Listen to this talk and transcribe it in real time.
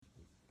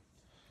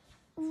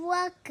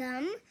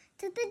Welcome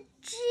to the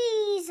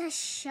Jesus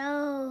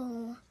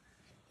Show.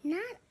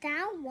 Not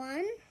that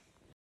one.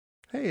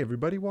 Hey,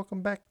 everybody,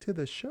 welcome back to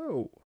the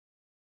show.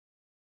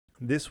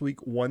 This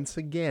week, once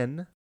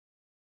again,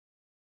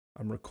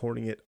 I'm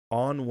recording it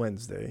on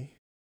Wednesday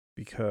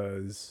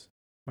because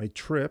my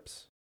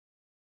trips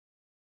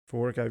for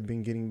work, I've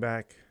been getting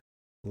back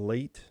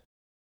late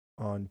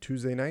on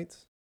Tuesday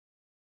nights.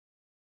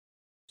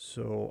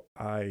 So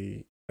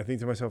I think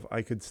to myself,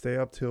 I could stay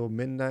up till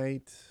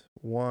midnight,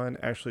 1.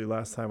 Actually,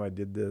 last time I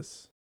did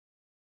this,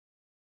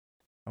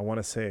 I want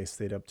to say I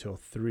stayed up till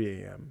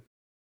 3 a.m.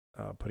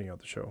 Putting out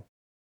the show,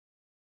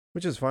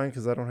 which is fine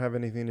because I don't have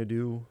anything to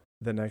do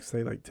the next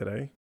day like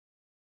today.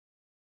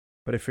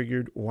 But I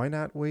figured, why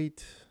not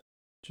wait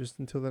just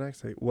until the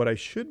next day? What I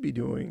should be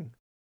doing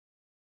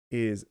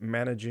is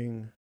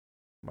managing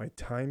my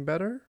time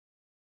better,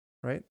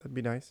 right? That'd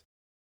be nice.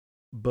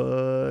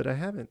 But I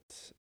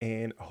haven't.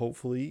 And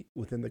hopefully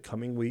within the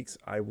coming weeks,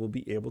 I will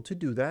be able to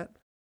do that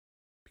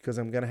because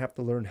I'm going to have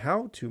to learn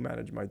how to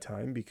manage my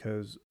time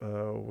because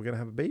we're going to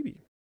have a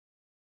baby.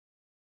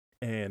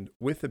 And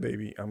with the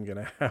baby, I'm going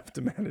to have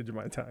to manage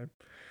my time.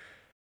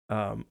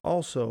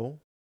 Also,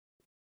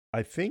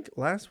 I think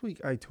last week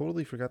I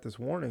totally forgot this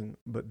warning,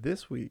 but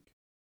this week,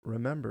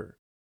 remember,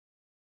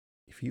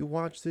 if you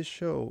watch this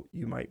show,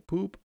 you might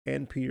poop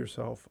and pee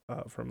yourself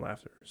from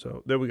laughter.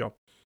 So there we go.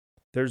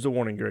 There's the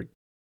warning, Greg.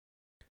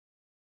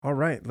 All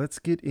right, let's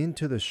get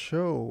into the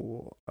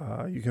show.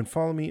 You can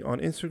follow me on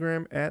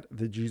Instagram at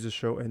the Jesus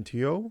Show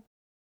NTO,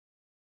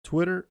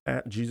 Twitter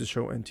at Jesus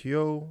Show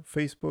NTO,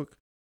 Facebook,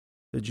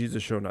 the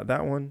Jesus Show Not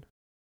That One,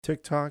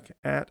 TikTok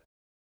at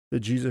the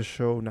Jesus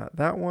Show Not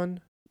That One,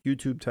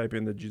 YouTube type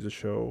in the Jesus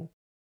Show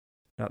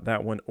Not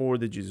That One or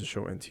the Jesus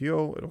Show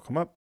NTO. It'll come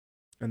up.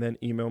 And then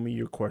email me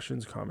your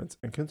questions, comments,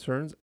 and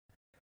concerns.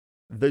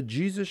 The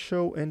Jesus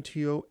Show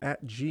NTO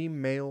at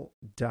gmail.com.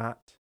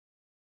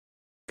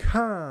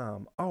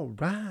 All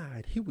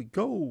right, here we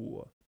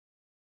go.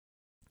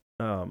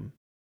 Do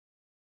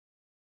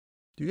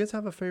you guys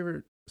have a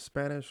favorite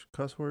Spanish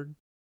cuss word?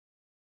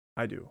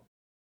 I do.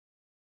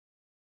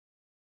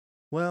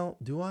 Well,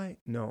 do I?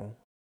 No.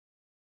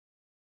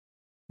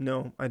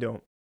 No, I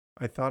don't.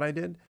 I thought I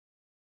did,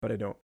 but I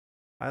don't.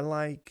 I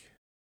like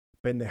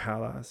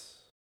pendejadas,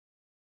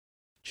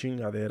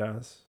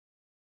 chingaderas,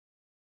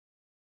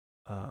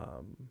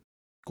 come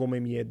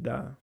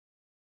mierda,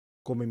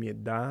 come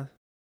mierda.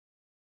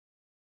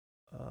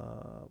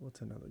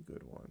 What's another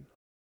good one?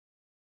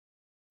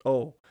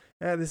 Oh,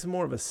 yeah, this is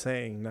more of a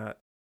saying, not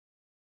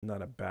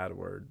a bad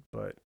word,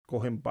 but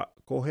coge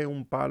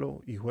un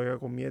palo y juega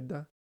con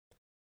mierda.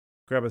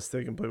 Grab a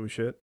stick and play with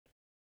shit.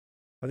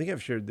 I think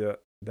I've shared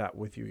that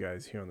with you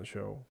guys here on the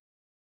show.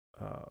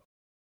 Uh,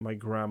 my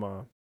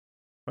grandma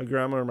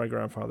or my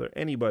grandfather,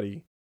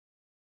 anybody,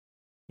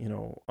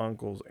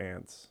 uncles,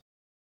 aunts,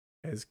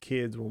 as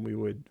kids when we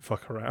would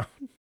fuck around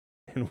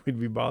and we'd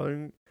be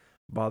bothering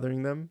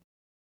them,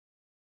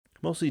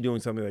 mostly doing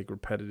something like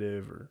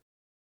repetitive or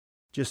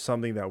just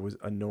something that was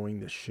annoying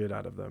the shit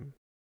out of them.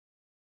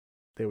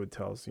 They would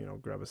tell us,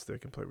 grab a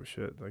stick and play with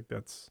shit. Like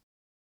that's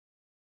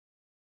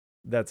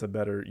a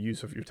better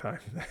use of your time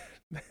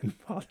than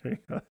bothering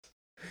us.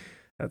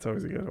 That's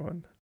always a good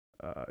one.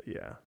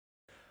 Yeah.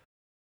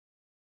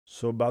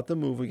 So about the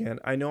move again,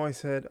 I know I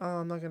said,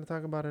 I'm not going to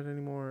talk about it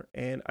anymore.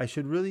 And I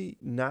should really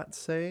not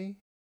say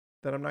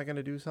that I'm not going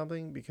to do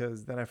something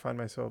because then I find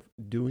myself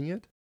doing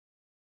it.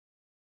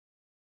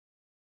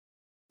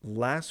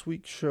 Last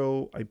week's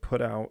show I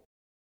put out,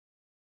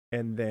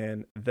 and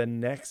then the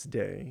next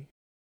day,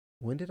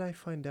 when did I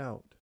find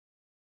out?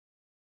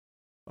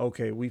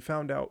 Okay, we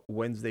found out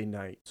Wednesday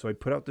night. So I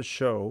put out the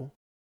show,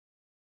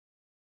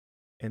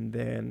 and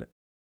then,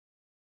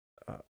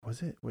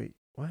 was it? Wait,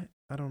 what?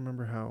 I don't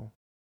remember how.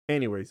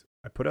 Anyways,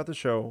 I put out the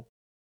show.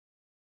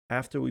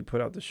 After we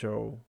put out the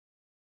show,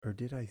 or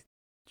did I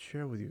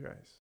share with you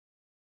guys?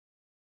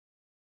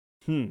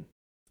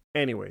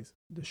 Anyways,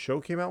 the show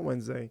came out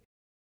Wednesday.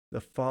 The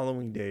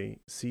following day,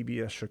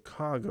 CBS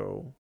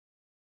Chicago,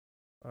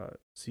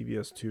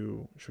 CBS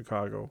 2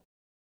 Chicago,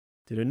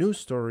 did a news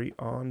story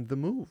on the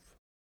move.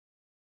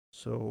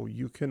 So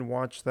you can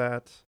watch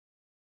that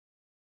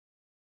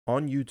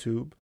on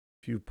YouTube.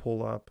 If you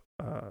pull up,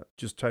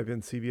 just type in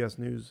CBS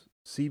News,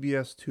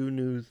 CBS 2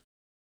 News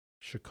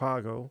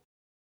Chicago.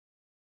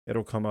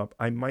 It'll come up.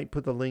 I might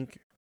put the link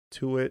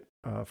to it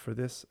for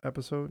this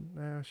episode.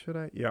 Should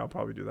I? Yeah, I'll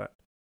probably do that.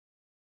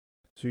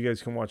 So you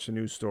guys can watch the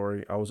news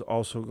story. I was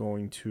also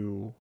going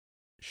to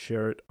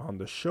share it on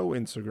the show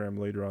Instagram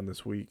later on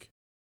this week.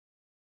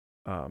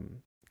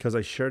 Because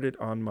I shared it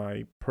on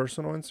my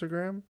personal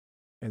Instagram.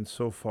 And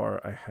so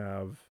far I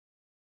have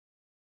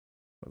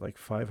like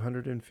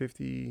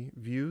 550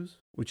 views,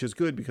 which is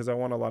good because I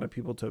want a lot of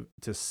people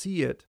to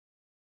see it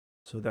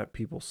so that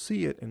people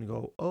see it and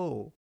go,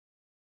 oh,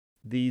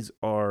 these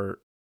are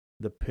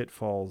the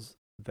pitfalls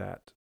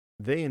that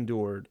they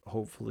endured.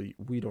 Hopefully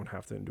we don't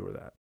have to endure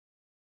that.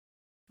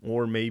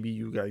 Or maybe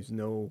you guys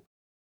know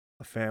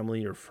a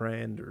family or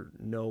friend or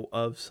know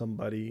of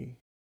somebody,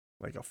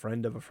 like a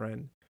friend of a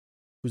friend,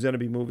 who's going to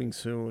be moving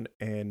soon.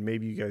 And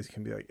maybe you guys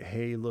can be like,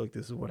 hey, look,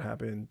 this is what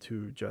happened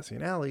to Jesse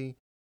and Allie.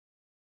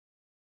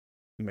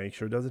 Make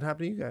sure it doesn't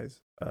happen to you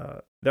guys.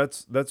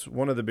 That's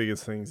one of the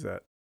biggest things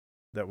that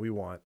we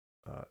want,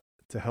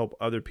 to help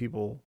other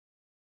people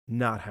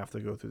not have to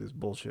go through this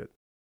bullshit.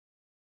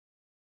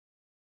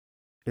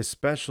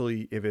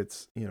 Especially if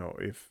it's,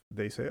 if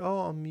they say, oh,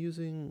 I'm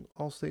using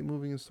Allstate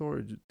Moving and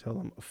Storage, tell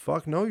them,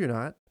 fuck no, you're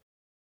not.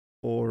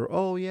 Or,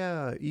 oh,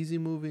 yeah, Easy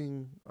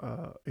Moving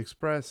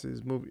Express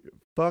is moving.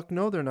 Fuck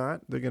no, they're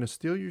not. They're going to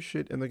steal your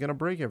shit and they're going to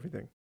break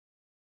everything.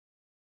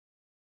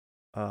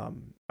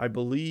 I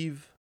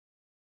believe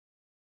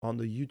on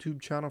the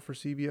YouTube channel for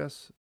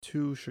CBS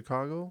to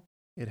Chicago,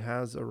 it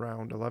has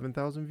around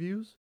 11,000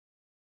 views.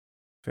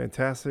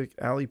 Fantastic.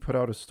 Allie put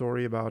out a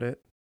story about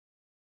it.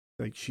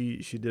 Like she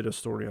did a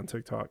story on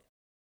TikTok.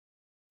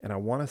 And I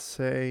want to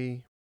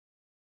say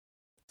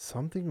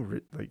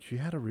something like she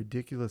had a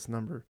ridiculous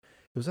number.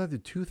 It was either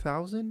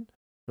 2,000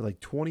 or like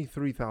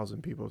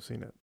 23,000 people have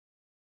seen it.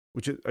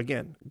 Which is,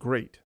 again,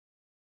 great.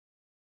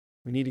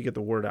 We need to get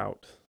the word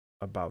out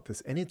about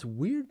this. And it's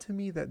weird to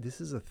me that this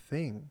is a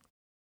thing.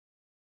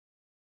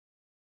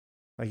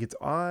 Like, it's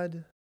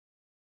odd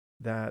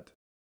that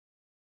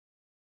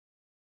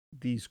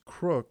these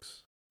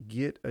crooks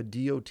get a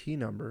DOT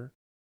number,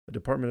 a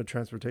Department of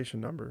Transportation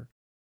number,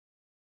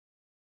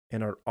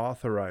 and are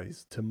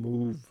authorized to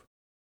move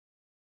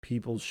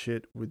people's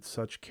shit with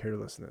such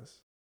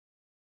carelessness.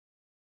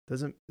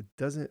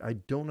 I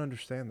don't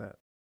understand that.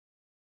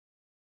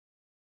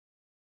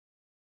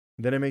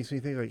 Then it makes me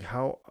think,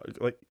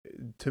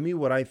 to me,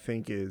 what I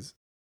think is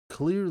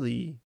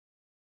clearly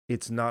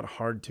it's not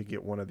hard to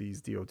get one of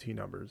these DOT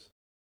numbers.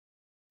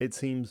 It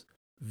seems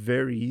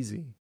very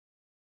easy.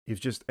 If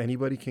just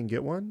anybody can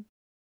get one.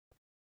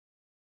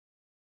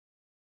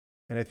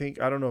 And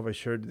I don't know if I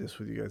shared this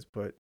with you guys,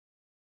 but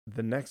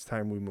the next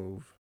time we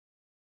move,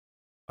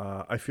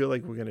 I feel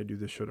like we're going to do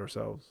this shit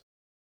ourselves.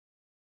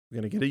 We're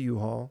going to get a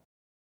U-Haul.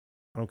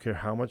 I don't care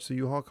how much the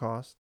U-Haul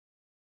costs.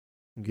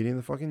 I'm getting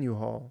the fucking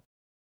U-Haul.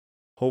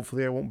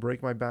 Hopefully I won't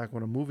break my back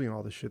when I'm moving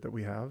all the shit that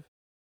we have.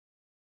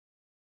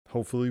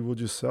 Hopefully we'll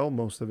just sell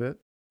most of it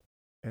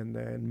and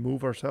then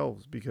move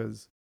ourselves,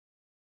 because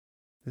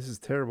this is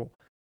terrible.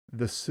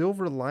 The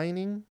silver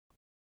lining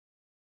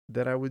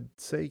that I would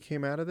say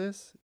came out of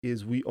this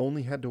is we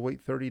only had to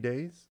wait 30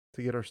 days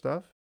to get our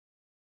stuff.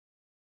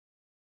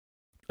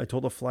 I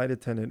told a flight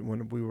attendant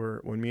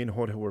when me and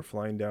Jorge were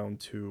flying down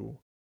to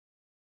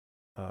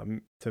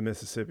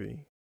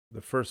Mississippi,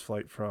 the first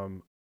flight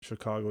from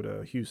Chicago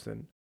to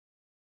Houston.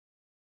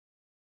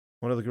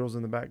 One of the girls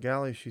in the back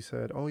galley, she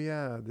said, oh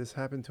yeah, this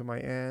happened to my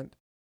aunt,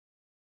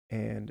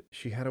 and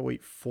she had to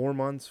wait 4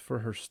 months for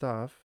her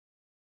stuff.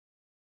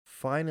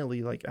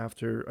 Finally, like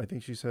after, I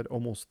think she said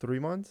almost 3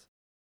 months,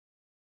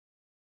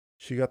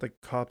 she got the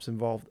cops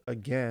involved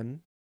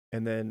again.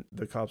 And then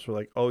the cops were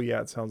like, oh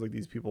yeah, it sounds like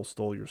these people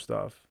stole your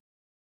stuff.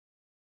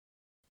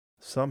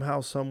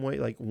 Somehow, some way,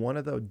 like one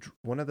of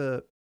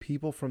the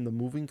people from the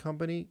moving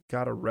company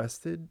got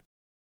arrested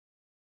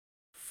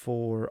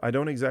for, I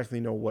don't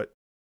exactly know what,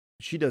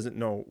 she doesn't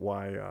know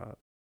why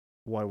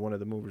one of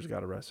the movers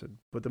got arrested,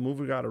 but the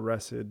mover got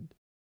arrested.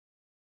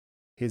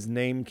 His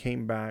name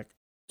came back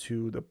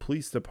to the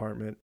police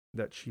department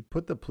that she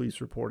put the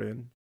police report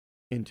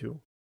into.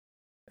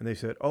 And they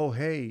said, oh,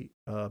 hey,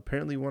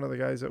 apparently one of the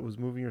guys that was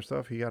moving your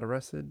stuff, he got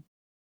arrested.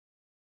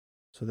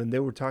 So then they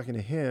were talking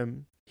to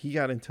him. He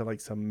got into like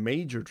some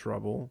major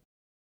trouble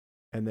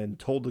and then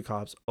told the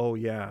cops, oh,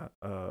 yeah,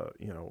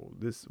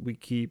 we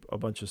keep a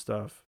bunch of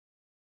stuff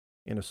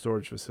in a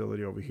storage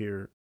facility over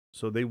here.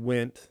 So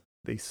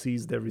they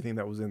seized everything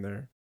that was in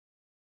there.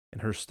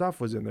 And her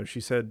stuff was in there. She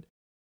said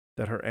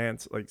that her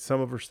aunt's, like some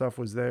of her stuff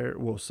was there.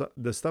 Well,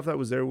 the stuff that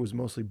was there was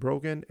mostly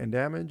broken and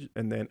damaged.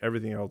 And then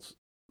everything else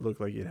looked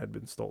like it had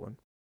been stolen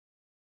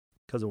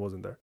because it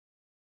wasn't there.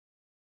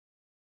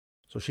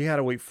 So she had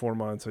to wait 4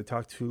 months. I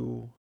talked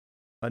to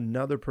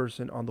another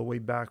person on the way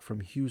back from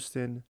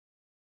Houston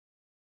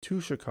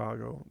to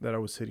Chicago that I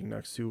was sitting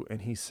next to,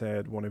 and he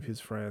said one of his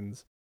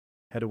friends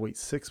had to wait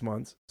 6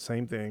 months.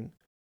 Same thing.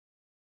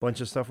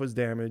 Bunch of stuff was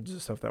damaged. The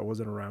stuff that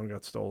wasn't around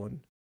got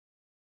stolen.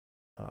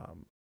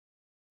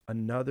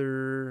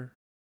 Another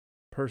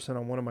person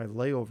on one of my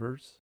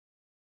layovers,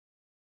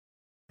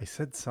 I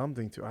said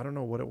something to, I don't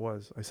know what it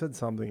was. I said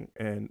something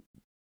and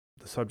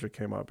the subject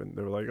came up and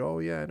they were like, oh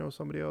yeah, I know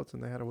somebody else,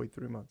 and they had to wait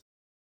 3 months.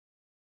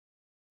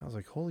 I was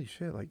like, holy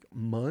shit, like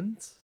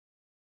months?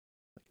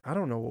 Like, I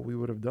don't know what we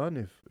would have done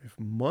if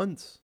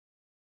months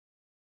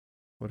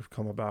would have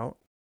come about.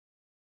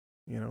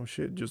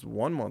 Shit, just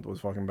 1 month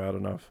was fucking bad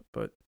enough.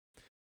 But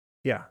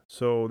yeah,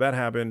 so that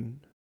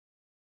happened.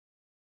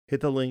 Hit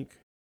the link,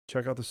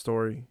 check out the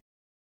story.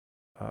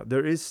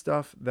 There is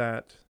stuff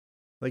that,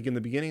 like in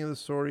the beginning of the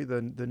story,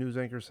 the news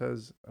anchor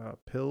says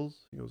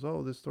pills. He goes,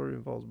 oh, this story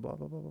involves blah,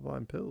 blah, blah, blah, blah,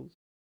 and pills.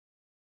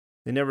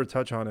 They never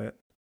touch on it.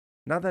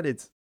 Not that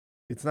it's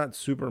not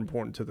super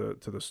important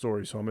to the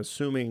story. So I'm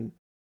assuming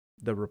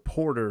the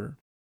reporter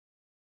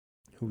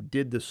who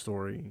did the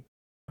story,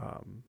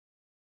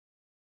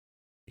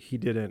 he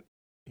didn't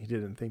he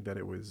didn't think that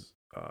it was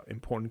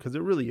important, because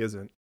it really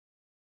isn't.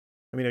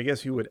 I mean, I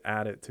guess you would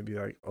add it to be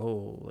like,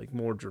 oh, like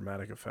more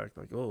dramatic effect,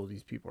 like, oh,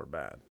 these people are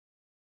bad.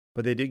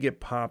 But they did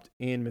get popped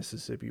in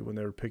Mississippi when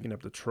they were picking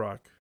up the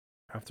truck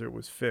after it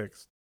was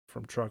fixed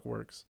from Truck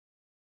Works.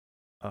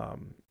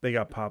 They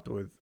got popped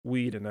with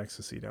weed and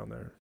ecstasy down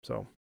there.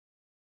 So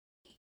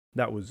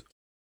that was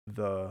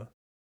the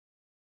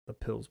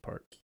pills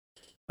part.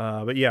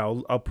 But yeah,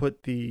 I'll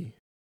put the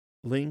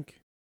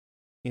link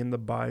in the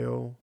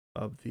bio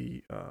of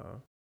the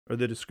or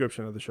the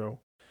description of the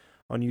show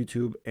on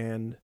YouTube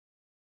and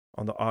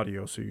on the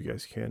audio, so you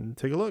guys can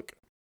take a look.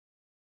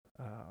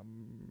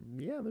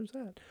 Yeah, there's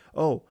that.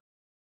 Oh,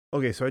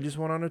 okay. So I just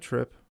went on a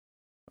trip.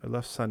 I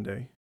left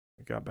Sunday.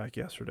 I got back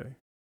yesterday.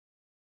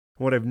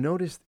 What I've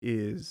noticed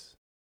is,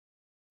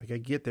 like, I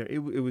get there.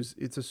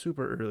 It's a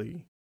super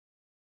early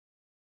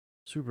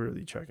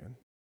check-in.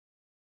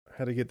 I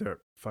had to get there at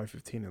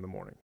 5:15 in the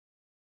morning,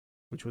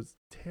 which was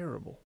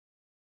terrible.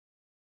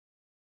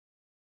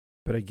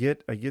 But I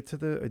get to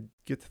the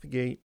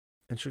gate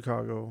in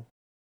Chicago.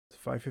 It's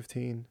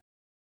 5:15,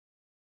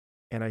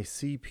 and I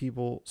see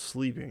people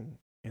sleeping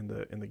in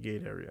the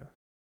gate area.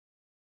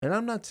 And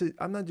I'm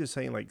not just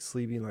saying like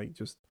sleeping, like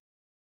just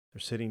they're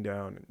sitting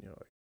down and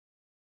like,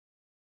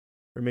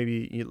 or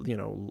maybe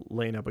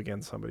laying up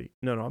against somebody.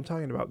 No, I'm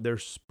talking about they're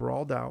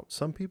sprawled out.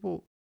 Some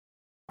people,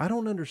 I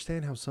don't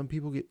understand how some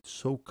people get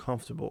so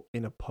comfortable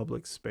in a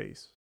public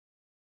space.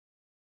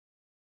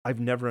 I've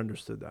never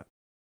understood that.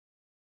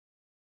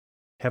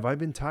 Have I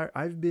been tired?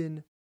 I've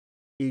been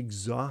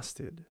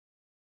exhausted.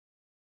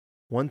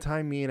 One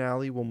time, me and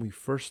Ali, when we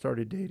first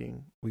started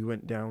dating, we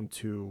went down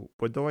to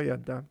Puerto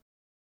Vallarta.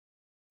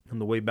 On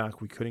the way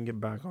back, we couldn't get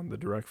back on the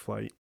direct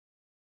flight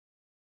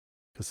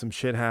because some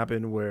shit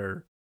happened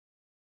where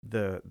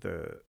the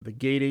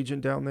gate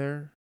agent down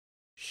there,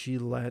 she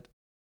let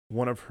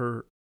one of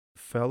her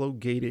fellow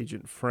gate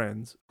agent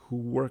friends who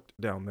worked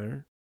down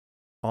there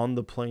on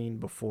the plane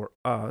before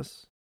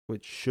us,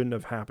 which shouldn't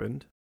have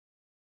happened.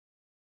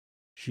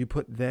 She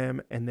put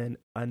them and then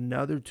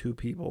another two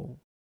people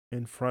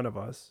in front of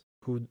us,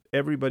 who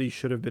everybody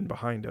should have been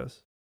behind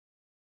us,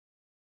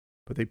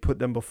 but they put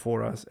them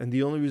before us. And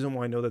the only reason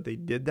why I know that they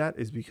did that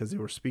is because they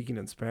were speaking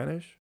in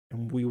Spanish,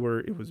 and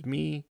it was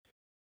me,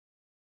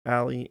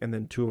 Ali, and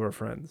then two of our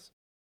friends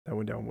that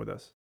went down with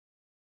us.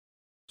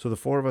 So the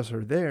four of us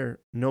are there.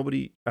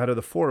 Nobody out of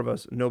the four of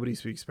us, nobody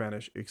speaks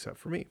Spanish except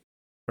for me.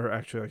 Or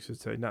actually, I should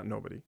say, not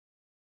nobody.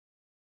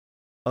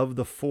 Of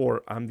the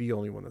four, I'm the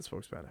only one that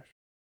spoke Spanish.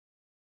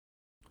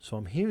 So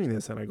I'm hearing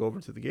this, and I go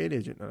over to the gate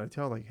agent, and I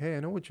tell her, like, hey,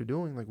 I know what you're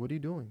doing. Like, what are you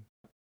doing?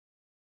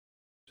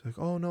 She's like,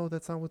 oh, no,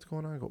 that's not what's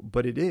going on. I go,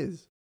 but it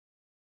is.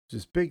 It's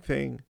this big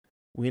thing.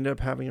 We ended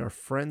up having our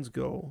friends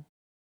go.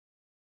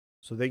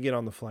 So they get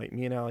on the flight.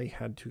 Me and Ali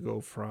had to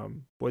go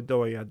from Puerto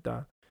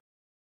Vallarta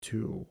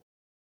to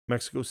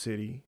Mexico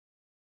City.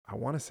 I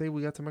want to say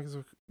we got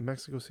to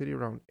Mexico City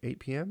around 8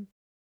 p.m.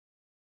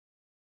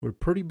 We're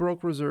pretty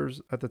broke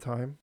reserves at the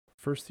time.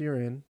 First year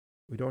in.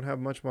 We don't have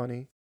much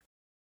money.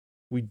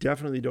 We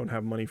definitely don't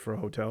have money for a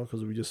hotel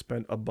because we just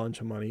spent a bunch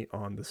of money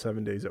on the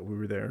 7 days that we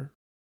were there.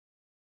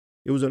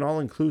 It was an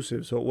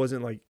all-inclusive, so it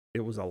wasn't like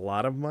it was a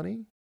lot of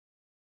money.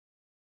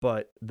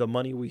 But the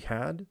money we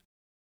paid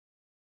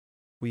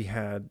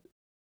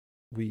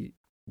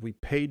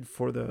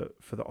for the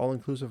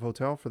all-inclusive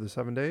hotel for the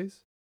 7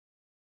 days.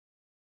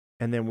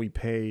 And then we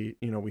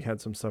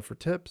had some stuff for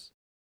tips.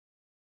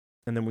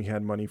 And then we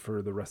had money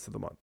for the rest of the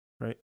month,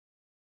 right?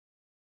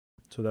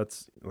 So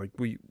that's like,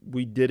 we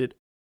did it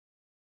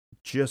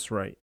just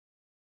right.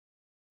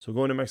 So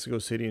going to Mexico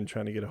City and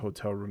trying to get a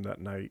hotel room that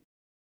night,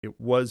 it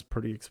was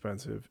pretty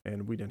expensive,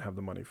 and we didn't have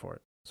the money for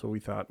it. So we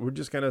thought, we're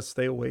just going to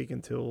stay awake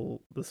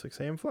until the 6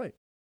 a.m. flight.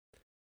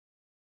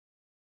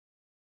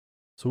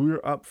 So we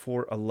were up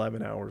for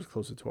 11 hours,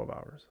 close to 12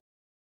 hours,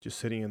 just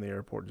sitting in the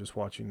airport, just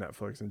watching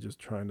Netflix and just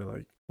trying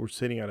to, we're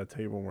sitting at a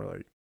table and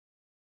we're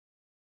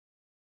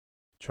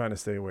trying to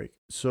stay awake.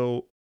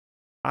 So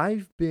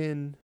I've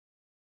been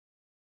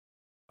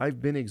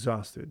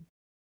exhausted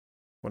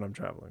when I'm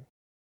traveling.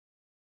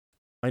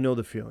 I know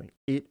the feeling.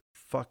 It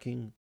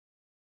fucking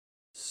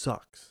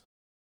sucks.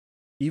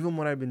 Even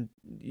when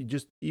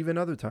even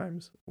other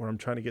times where I'm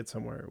trying to get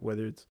somewhere,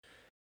 whether it's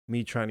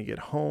me trying to get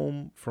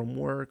home from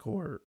work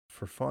or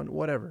for fun,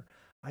 whatever,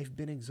 I've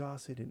been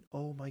exhausted, and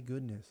oh my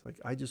goodness,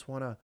 I just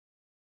want to,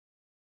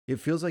 it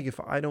feels like if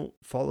I don't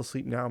fall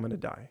asleep now, I'm going to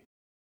die.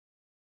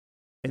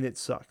 And it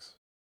sucks.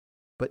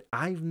 But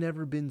I've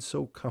never been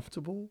so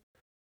comfortable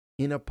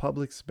in a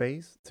public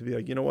space to be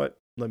like, you know what?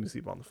 Let me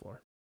sleep on the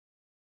floor.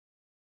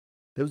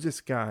 There was this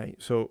guy.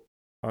 So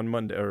on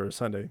Monday or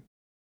Sunday,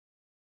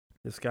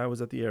 this guy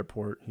was at the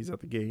airport. He's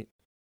at the gate.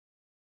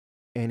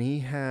 And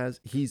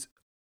he's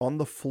on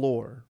the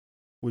floor,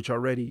 which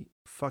already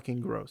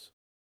fucking gross.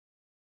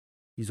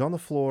 He's on the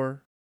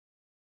floor.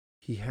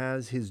 He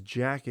has his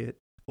jacket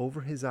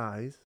over his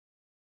eyes.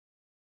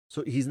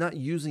 So he's not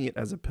using it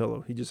as a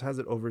pillow. He just has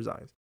it over his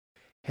eyes.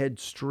 Head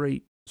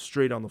straight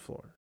on the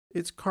floor.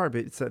 It's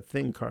carpet. It's that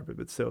thin carpet,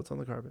 but still, it's on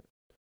the carpet.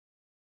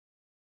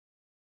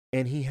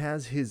 and he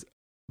has his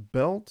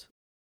belt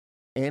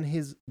and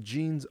his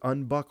jeans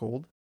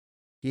unbuckled.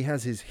 He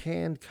has his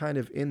hand kind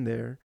of in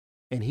there,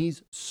 and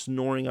he's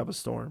snoring up a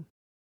storm.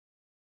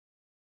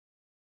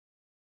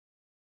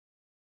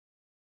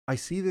 I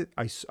see that.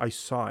 I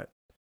saw it,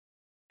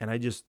 and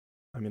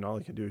all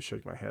I can do is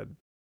shake my head.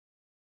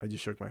 I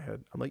just shook my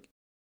head.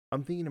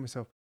 I'm thinking to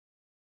myself,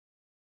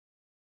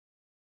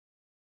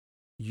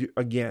 you're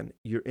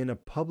in a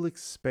public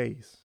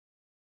space,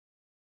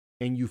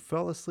 and you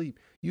fell asleep.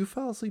 You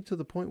fell asleep to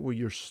the point where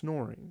you're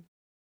snoring,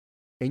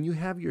 and you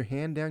have your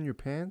hand down your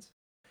pants.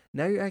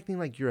 Now you're acting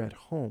like you're at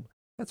home.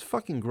 That's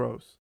fucking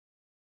gross.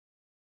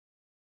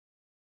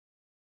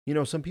 You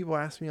know, some people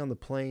ask me on the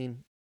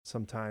plane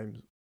sometimes,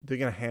 they're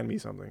going to hand me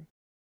something.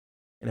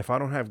 And if I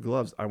don't have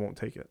gloves, I won't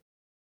take it.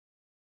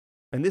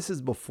 And this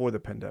is before the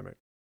pandemic.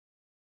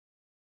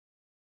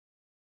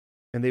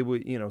 And they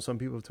would, some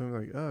people have told me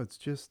like, oh, it's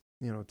just,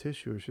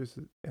 tissue. It's just,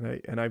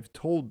 and I've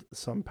told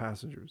some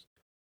passengers,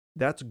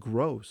 that's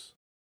gross.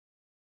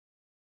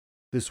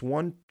 This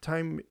one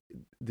time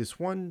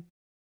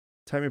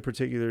in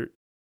particular,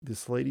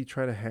 this lady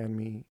tried to hand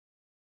me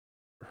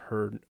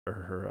her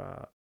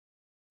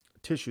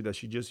tissue that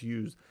she just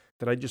used,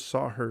 that I just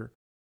saw her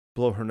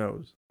blow her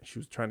nose. She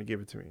was trying to give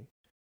it to me.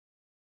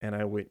 And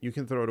I went, you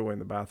can throw it away in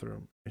the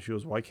bathroom. And she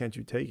goes, why can't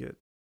you take it?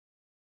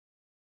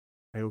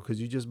 I go,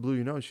 because you just blew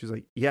your nose. She's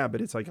like, yeah,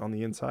 but it's like on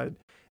the inside.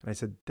 And I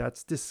said,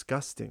 that's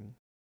disgusting.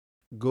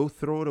 Go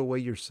throw it away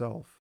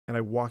yourself. And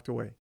I walked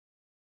away.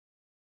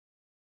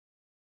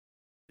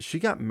 She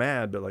got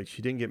mad, but like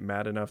she didn't get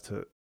mad enough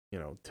to,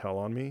 tell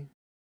on me.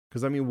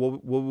 Because I mean,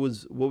 what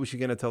was she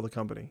gonna tell the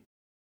company?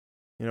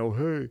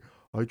 Hey,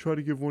 I tried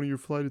to give one of your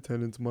flight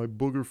attendants my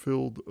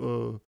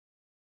booger-filled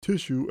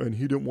tissue, and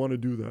he didn't want to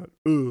do that.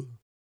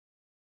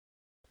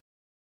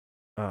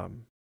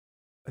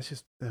 That's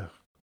just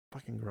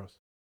fucking gross.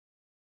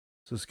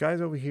 So this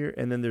guy's over here,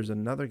 and then there's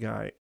another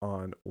guy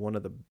on one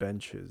of the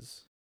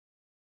benches.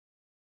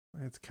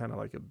 It's kind of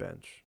like a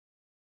bench.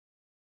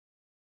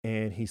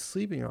 And he's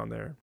sleeping on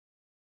there.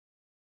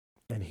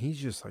 And he's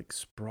just like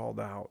sprawled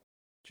out.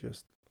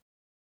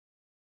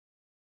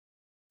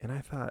 And I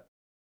thought,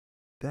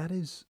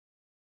 that's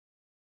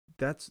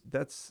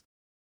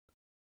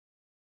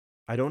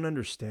I don't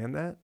understand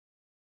that.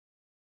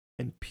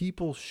 And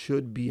people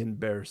should be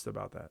embarrassed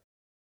about that.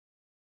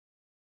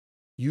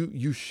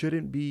 You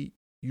shouldn't be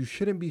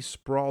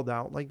sprawled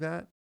out like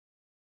that,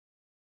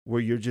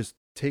 where you're just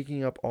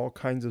taking up all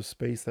kinds of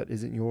space that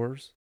isn't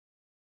yours.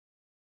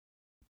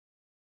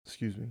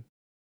 Excuse me.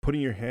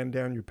 Putting your hand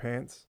down your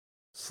pants,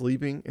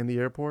 sleeping in the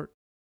airport.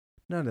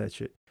 None of that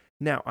shit.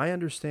 Now, I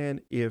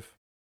understand if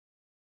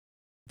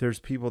there's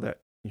people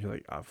that you're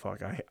like, oh,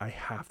 fuck, I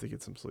have to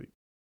get some sleep.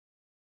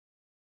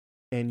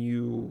 And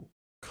you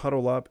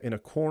cuddle up in a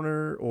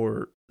corner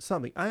or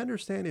something. I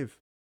understand if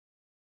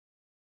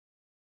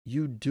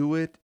you do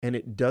it and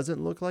it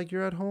doesn't look like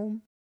you're at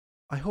home.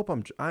 I hope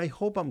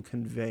I'm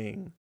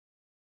conveying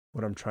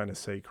what I'm trying to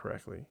say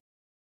correctly.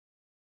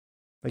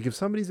 Like if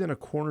somebody's in a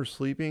corner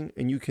sleeping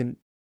and you can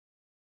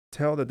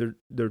tell that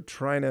they're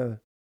trying to,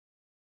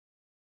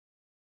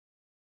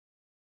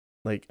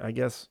 like, I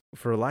guess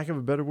for lack of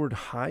a better word,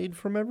 hide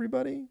from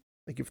everybody.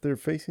 Like if they're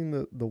facing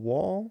the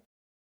wall.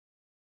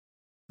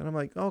 And I'm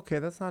like, okay,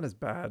 that's not as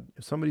bad.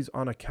 If somebody's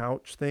on a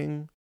couch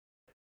thing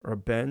or a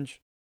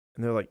bench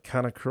and they're like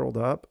kind of curled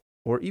up,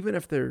 or even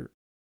if they're,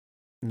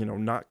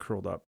 not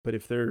curled up, but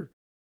if they're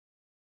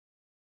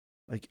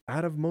like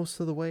out of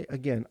most of the way,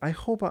 again, I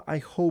hope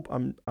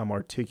I'm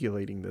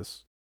articulating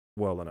this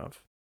well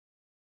enough.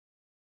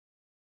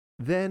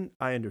 Then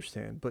I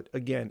understand. But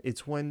again,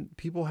 it's when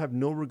people have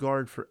no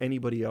regard for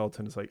anybody else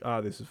and it's like,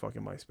 this is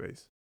fucking my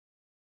space.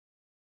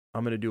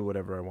 I'm going to do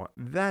whatever I want.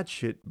 That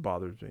shit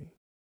bothers me,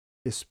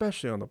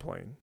 especially on the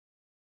plane.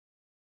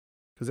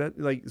 Because that,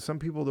 like, some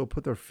people, they'll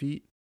put their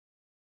feet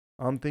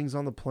on things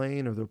on the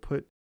plane, or they'll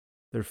put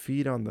their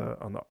feet on the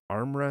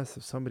armrest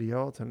of somebody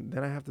else, and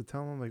then I have to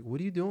tell them, like,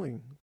 what are you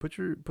doing? Put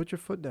your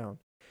foot down.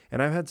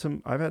 And I've had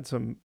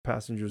some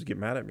passengers get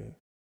mad at me,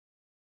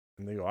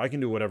 and they go, I can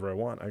do whatever I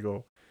want. I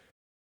go,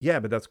 yeah,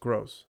 but that's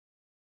gross.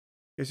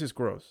 It's just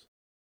gross.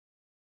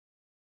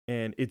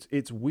 And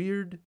it's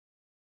weird.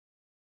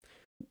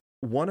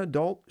 One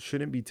adult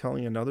shouldn't be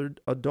telling another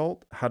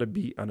adult how to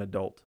be an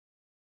adult.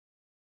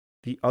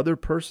 The other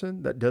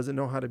person that doesn't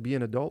know how to be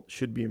an adult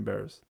should be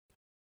embarrassed.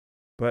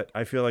 But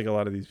I feel like a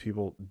lot of these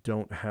people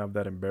don't have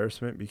that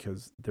embarrassment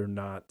because they're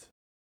not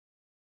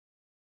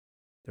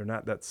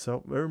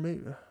that or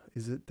maybe,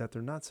 is it that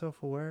they're not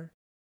self-aware?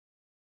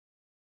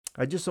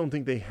 I just don't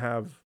think they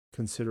have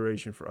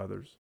consideration for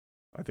others.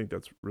 I think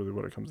that's really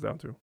what it comes down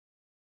to.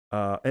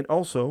 And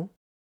also,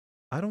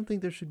 I don't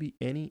think there should be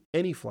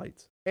any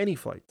flights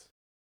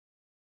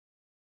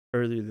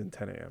earlier than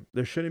 10 a.m.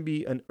 There shouldn't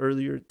be an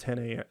earlier 10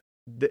 a.m.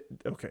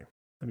 Okay,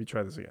 let me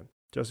try this again.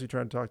 Jesse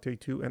trying to talk,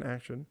 take two, and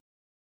action.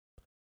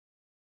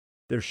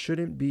 There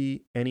shouldn't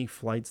be any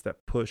flights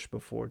that push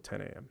before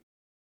 10 a.m.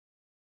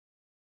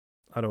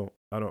 I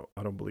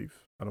don't believe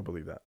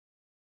that.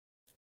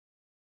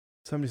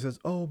 somebody says,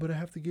 "Oh, but I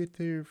have to get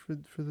there for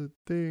the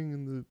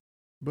thing,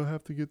 but I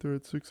have to get there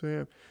at 6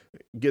 a.m."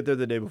 Get there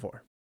the day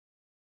before.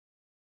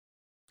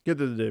 Get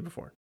there the day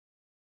before.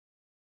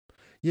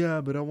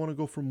 Yeah, but I want to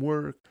go from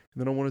work, and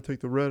then I want to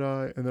take the red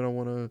eye, and then I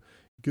want to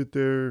get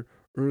there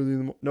early in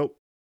the morning.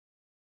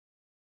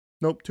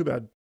 Nope, too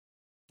bad.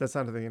 That's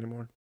not a thing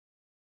anymore.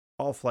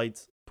 All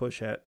flights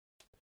push at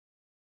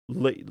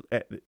late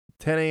at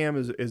 10 a.m.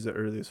 is the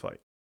earliest flight.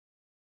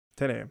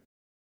 10 a.m.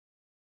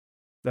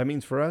 That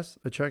means for us,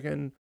 a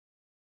check-in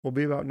will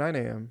be about 9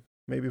 a.m.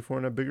 Maybe if we're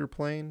in a bigger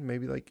plane,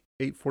 maybe like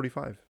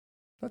 8:45.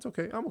 That's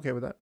okay. I'm okay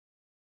with that.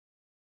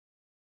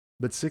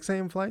 But 6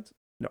 a.m. flights?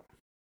 No,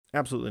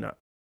 absolutely not.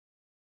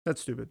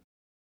 That's stupid.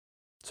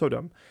 So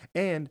dumb.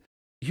 And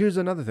here's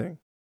another thing.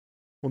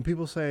 When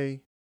people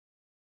say,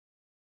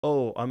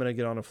 "Oh, I'm going to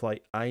get on a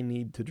flight. I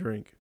need to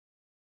drink."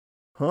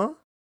 Huh?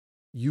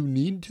 You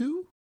need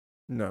to?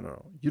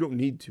 No. You don't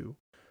need to.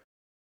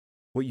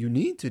 What you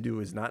need to do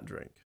is not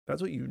drink.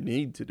 That's what you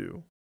need to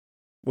do.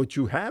 What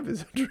you have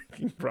is a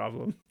drinking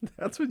problem.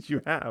 That's what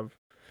you have.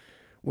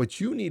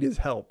 What you need is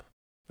help.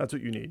 That's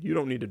what you need. You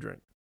don't need to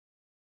drink.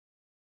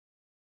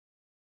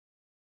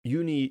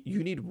 You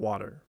need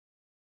water.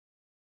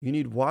 You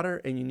need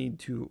water, and you need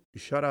to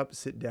shut up,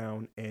 sit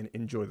down, and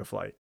enjoy the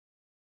flight.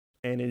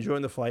 And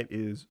enjoying the flight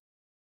is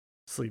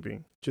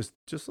sleeping. Just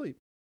sleep.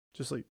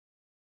 Just sleep.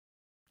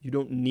 You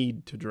don't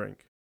need to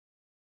drink.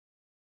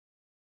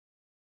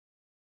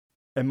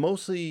 And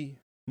mostly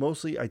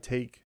I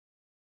take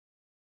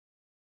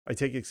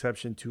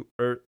exception to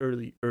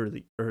early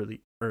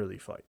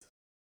flights.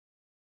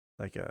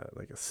 Like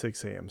a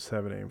 6 a.m.,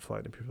 7 a.m.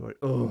 flight, and people are like,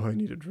 "Oh, I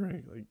need a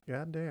drink." Like,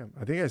 goddamn.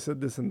 I think I said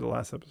this in the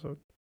last episode.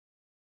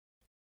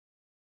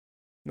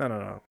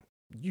 No.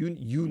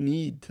 You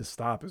need to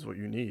stop is what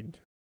you need.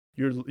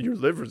 Your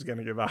liver's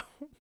gonna give out.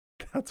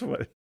 That's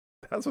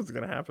what's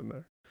gonna happen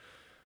there.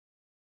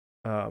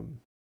 I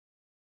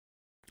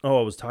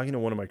was talking to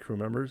one of my crew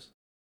members,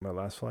 my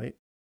last flight,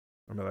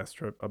 or my last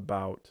trip,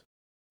 about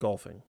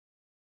golfing.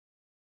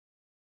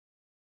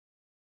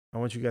 I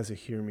want you guys to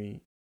hear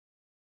me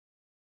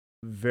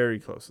very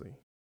closely.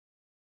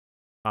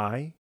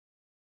 I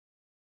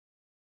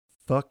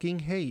fucking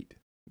hate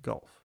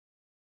golf.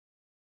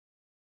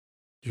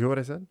 Did you hear what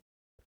I said?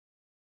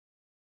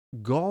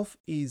 Golf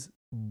is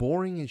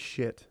boring as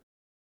shit.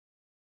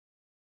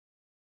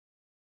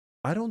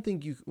 I don't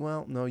think you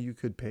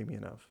could pay me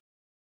enough.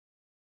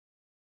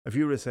 If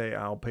you were to say,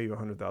 "I'll pay you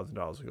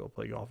 $100,000 to go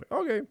play golf,"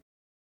 okay,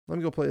 let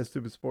me go play a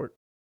stupid sport.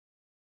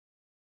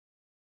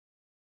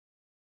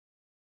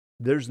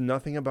 There's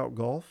nothing about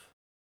golf.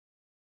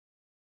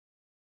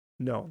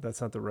 No,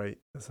 that's not the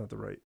right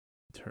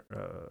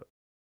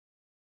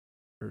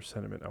or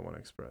sentiment I want to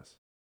express.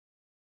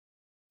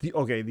 The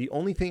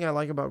only thing I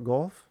like about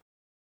golf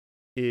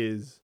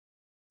is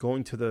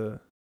going to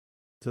the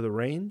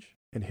range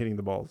and hitting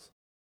the balls.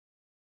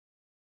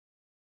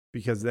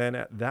 Because then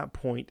at that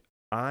point,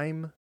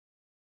 I'm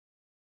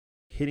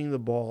hitting the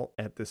ball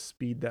at the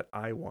speed that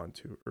I want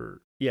to.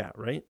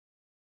 Right?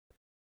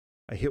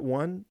 I hit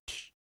one,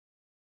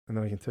 and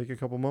then I can take a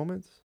couple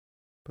moments,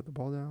 put the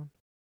ball down,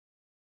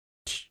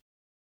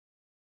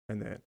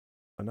 and then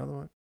another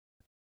one,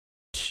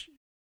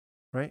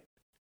 right?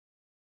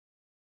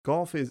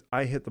 Golf is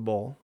I hit the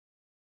ball,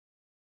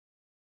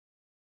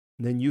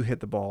 then you hit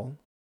the ball,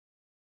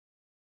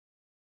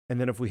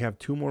 and then if we have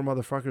two more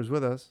motherfuckers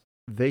with us,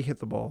 they hit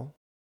the ball,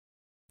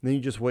 then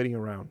you're just waiting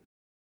around.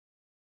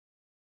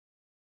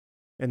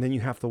 And then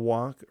you have to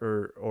walk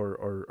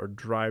or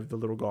drive the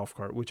little golf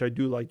cart, which I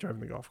do like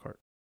driving the golf cart.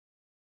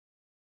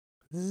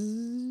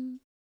 And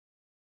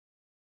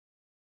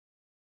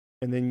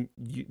then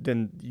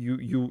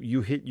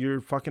you hit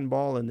your fucking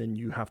ball, and then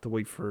you have to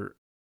wait for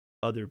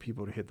other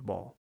people to hit the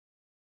ball.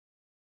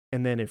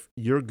 And then if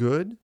you're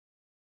good,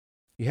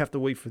 you have to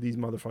wait for these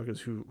motherfuckers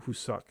who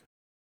suck.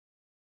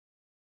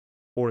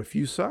 Or if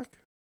you suck,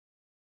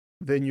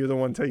 then you're the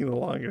one taking the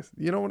longest.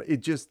 You know what?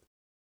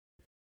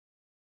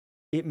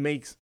 It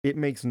makes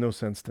no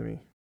sense to me.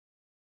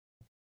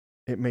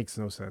 It makes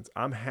no sense.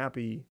 I'm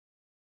happy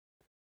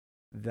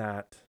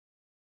that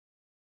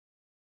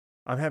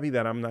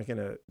I'm not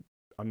gonna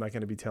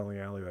be telling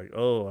Allie like,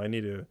 "Oh, I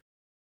need to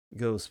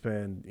go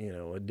spend,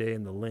 a day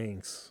in the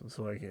links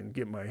so I can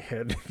get my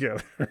head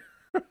together."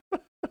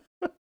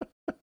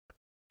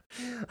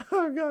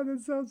 Oh God,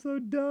 that sounds so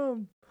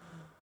dumb.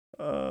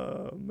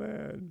 Oh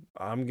man,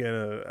 I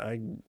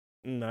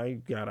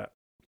gotta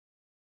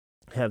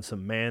have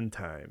some man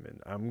time,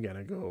 and I'm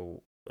gonna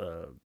go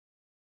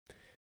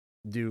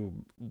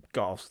do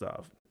golf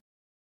stuff.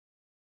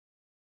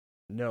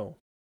 No,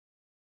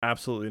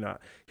 absolutely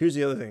not. Here's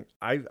the other thing.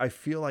 I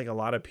feel like a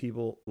lot of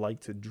people like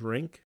to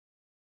drink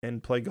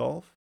and play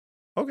golf.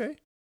 Okay.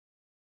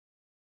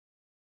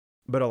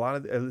 But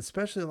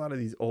especially a lot of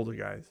these older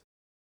guys,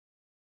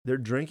 they're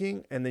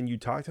drinking, and then you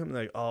talk to them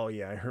like, "Oh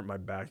yeah, I hurt my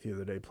back the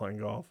other day playing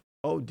golf."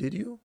 Oh, did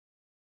you?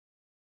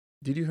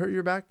 Did you hurt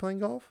your back playing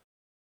golf?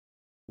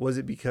 Was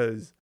it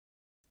because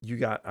you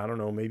got, I don't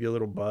know, maybe a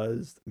little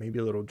buzzed, maybe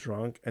a little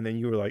drunk, and then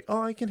you were like,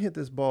 oh, I can hit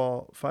this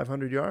ball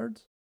 500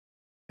 yards.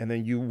 And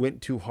then you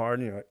went too hard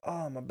and you're like,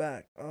 oh, my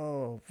back.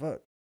 Oh,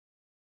 fuck.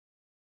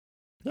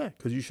 Yeah,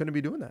 because you shouldn't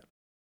be doing that.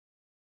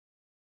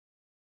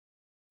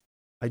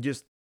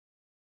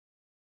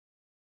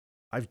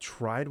 I've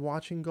tried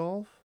watching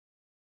golf.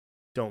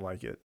 Don't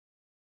like it.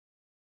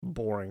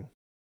 Boring.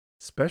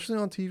 Especially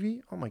on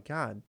TV. Oh my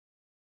God.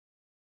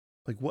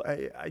 Like what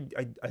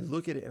I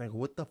look at it and I go,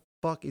 what the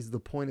fuck is the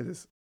point of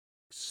this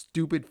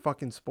stupid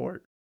fucking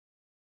sport?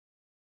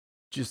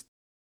 Just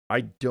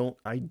I don't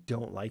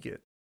like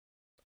it.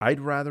 I'd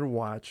rather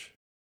watch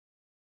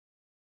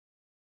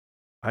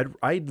I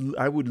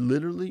would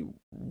literally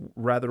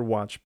rather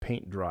watch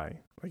paint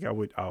dry. Like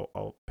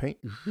I'll paint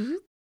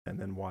and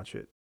then watch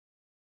it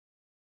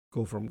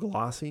go from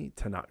glossy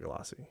to not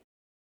glossy.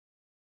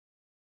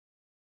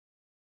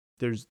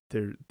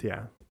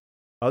 Yeah.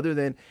 Other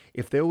than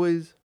if there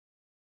was,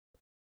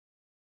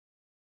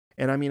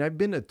 and I mean I've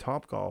been to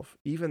Top Golf.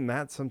 Even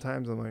that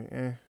sometimes I'm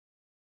like,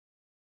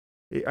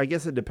 I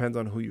guess it depends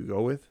on who you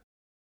go with,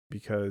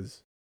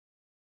 because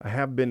I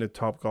have been to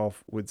Top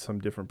Golf with some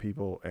different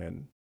people,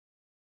 and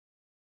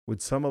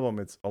with some of them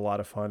it's a lot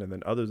of fun, and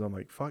then others I'm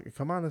like, fuck,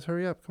 come on, let's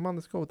hurry up, come on,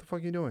 let's go. What the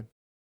fuck are you doing?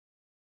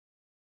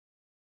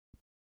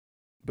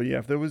 But yeah,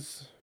 if there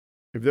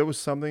was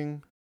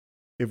something,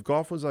 if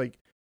golf was like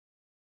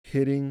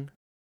hitting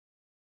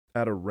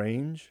at a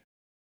range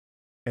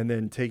and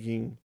then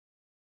taking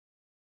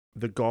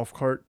the golf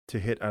cart to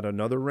hit at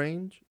another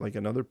range, like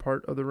another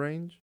part of the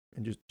range,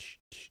 and just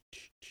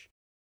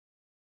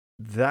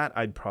that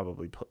I'd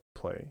probably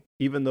play,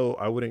 even though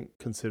I wouldn't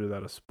consider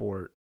that a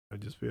sport.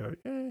 I'd just be like,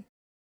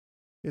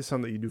 it's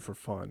something that you do for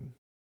fun.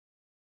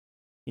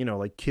 You know,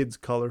 like kids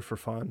color for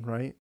fun,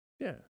 right?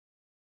 Yeah.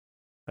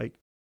 Like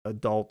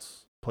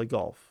adults play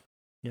golf.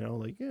 You know,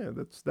 like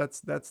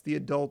that's the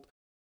adult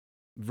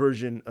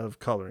version of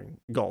coloring.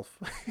 Golf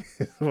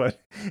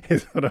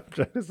is what I'm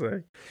trying to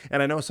say.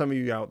 And I know some of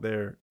you out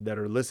there that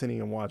are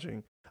listening and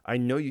watching, I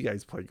know you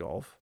guys play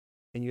golf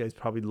and you guys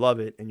probably love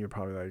it, and you're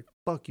probably like,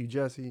 fuck you,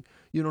 Jesse.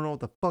 You don't know what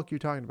the fuck you're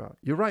talking about.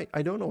 You're right.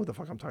 I don't know what the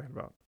fuck I'm talking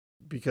about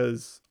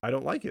because I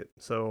don't like it.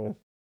 So,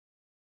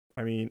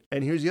 I mean,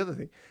 and here's the other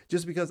thing.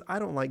 Just because I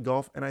don't like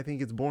golf and I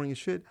think it's boring as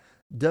shit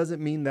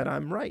doesn't mean that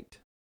I'm right.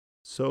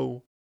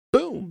 So,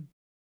 boom.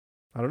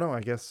 I don't know.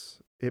 I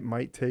guess it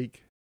might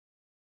take.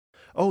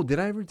 Oh, did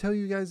I ever tell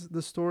you guys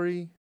the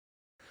story?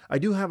 I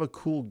do have a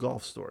cool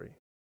golf story.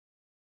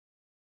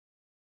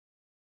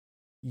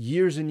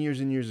 Years and years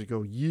and years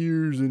ago,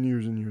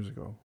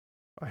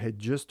 I had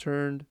just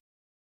turned,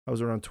 I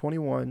was around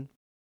 21.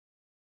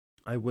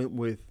 I went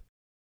with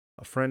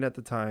a friend at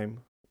the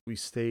time. We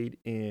stayed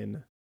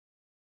in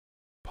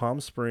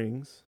Palm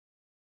Springs.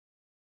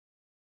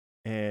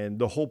 And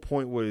the whole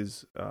point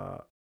was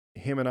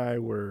him and I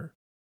were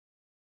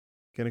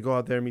going to go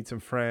out there, meet some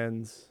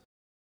friends.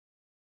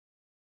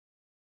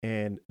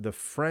 And the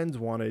friends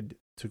wanted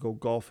to go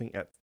golfing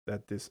at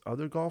this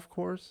other golf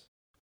course.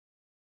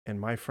 And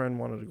my friend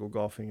wanted to go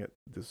golfing at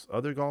this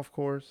other golf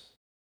course.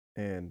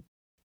 And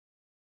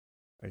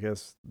I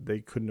guess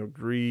they couldn't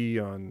agree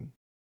on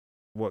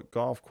what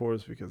golf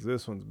course because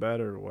this one's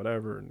better or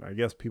whatever. And I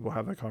guess people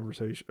have that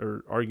conversation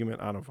or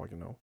argument. I don't fucking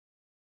know.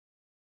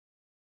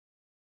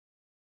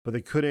 But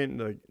they couldn't,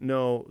 like,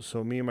 no.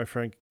 So me and my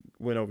friend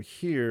went over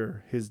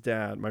here. His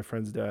dad, my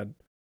friend's dad,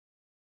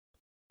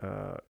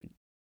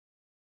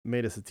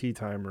 made us a tea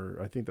timer.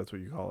 I think that's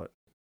what you call it.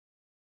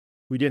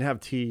 We didn't have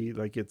tea.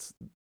 Like, it's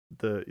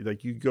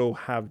like you go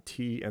have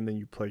tea and then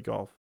you play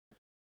golf.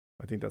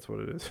 I think that's what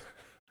it is.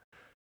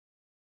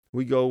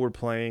 We're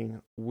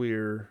playing.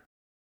 We're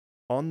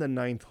on the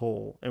 9th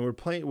hole, and we're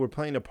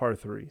playing a par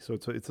 3. So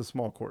it's a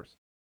small course.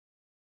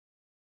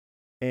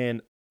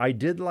 And I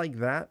did like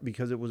that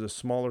because it was a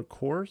smaller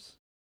course.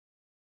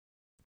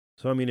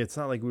 So, I mean, it's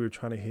not like we were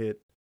trying to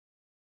hit,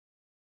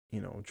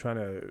 trying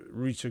to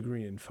reach the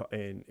green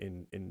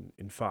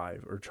in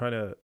 5 or trying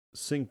to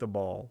sink the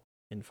ball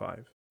in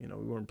 5. We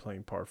weren't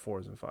playing par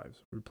 4s and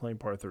 5s. We were playing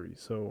par 3s.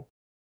 So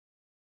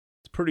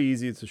it's pretty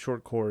easy. It's a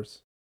short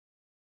course.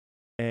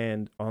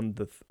 And on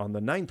the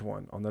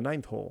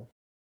 9th hole,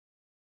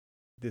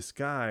 this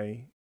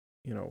guy,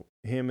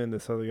 him and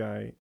this other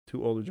guy,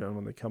 2 older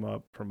gentlemen, they come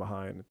up from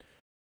behind,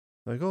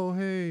 like, oh,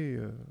 hey,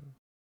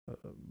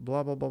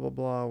 blah, blah, blah, blah,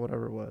 blah,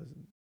 whatever it was.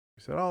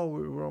 We said, oh,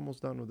 we're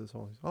almost done with this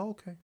hole. He said, oh,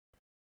 okay.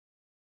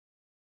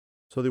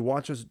 So they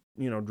watch us,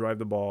 drive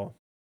the ball.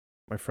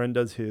 My friend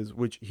does his,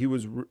 which he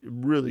was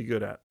really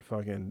good at.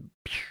 Fucking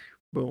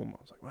boom.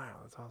 I was like, wow,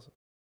 that's awesome.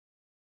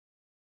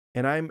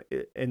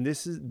 And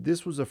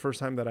this was the first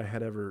time that I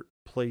had ever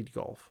played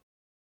golf.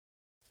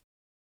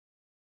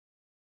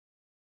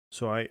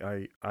 So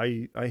I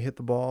hit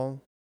the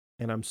ball,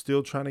 and I'm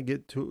still trying to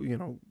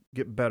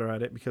get better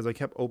at it because I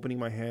kept opening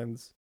my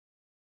hands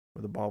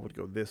where the ball would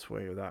go this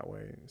way or that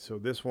way. So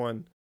this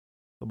one,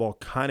 the ball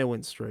kind of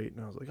went straight,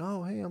 and I was like,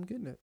 oh, hey, I'm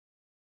getting it.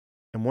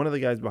 And one of the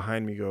guys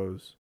behind me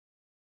goes,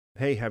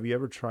 hey, have you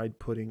ever tried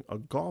putting a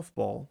golf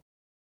ball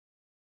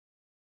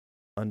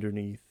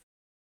underneath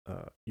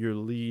your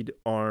lead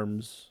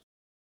arm's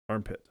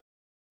armpit,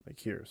 like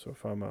here. So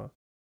if I'm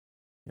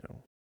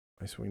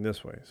I swing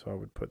this way, so I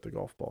would put the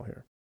golf ball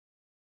here.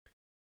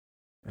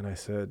 And I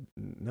said,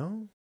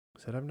 no. I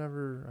said, I've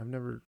never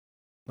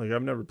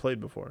played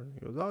before. He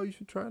goes, oh, you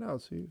should try it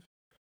out, see.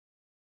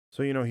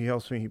 So, he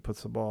helps me. He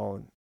puts the ball,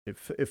 and it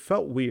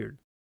felt weird.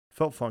 It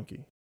felt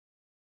funky.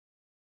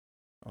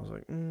 I was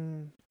like,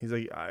 He's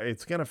like,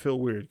 it's going to feel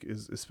weird,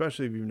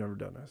 especially if you've never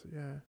done it. I said,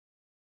 yeah.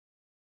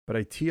 But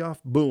I tee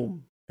off,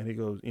 boom. And he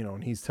goes,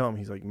 and he's telling me,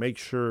 he's like, make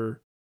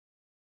sure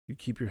you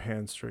keep your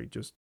hands straight.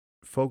 Just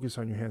focus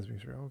on your hands being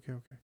straight. Okay.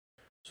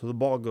 So the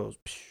ball goes,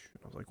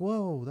 and I was like,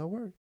 whoa, that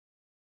worked.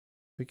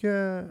 Like,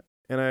 yeah.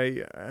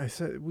 And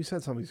we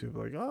said something stupid,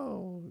 like,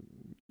 oh,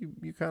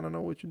 you kind of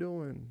know what you're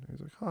doing. He's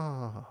like, ha,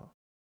 ha, ha, ha.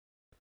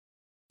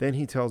 Then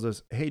he tells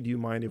us, hey, do you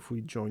mind if we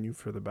join you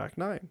for the back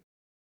nine?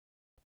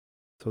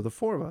 So the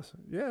four of us,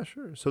 yeah,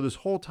 sure. So this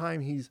whole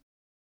time he's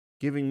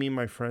giving me,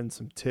 my friends,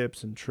 some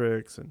tips and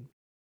tricks. And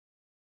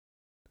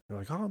they're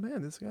like, oh,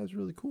 man, this guy's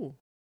really cool.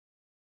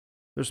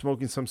 They're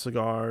smoking some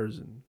cigars,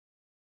 and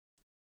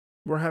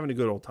we're having a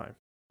good old time.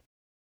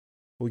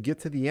 We get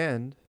to the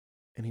end,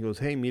 and he goes,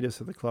 hey, meet us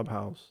at the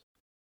clubhouse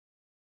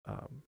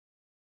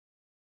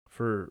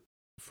for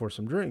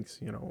some drinks,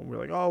 And we're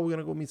like, oh, we're going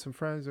to go meet some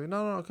friends. He's like,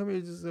 no, come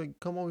here. Just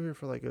come over here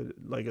for like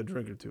a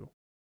drink or two.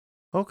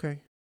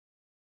 Okay.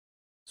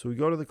 So we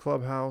go to the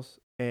clubhouse,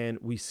 and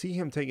we see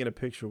him taking a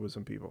picture with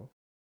some people.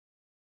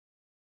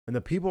 And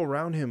the people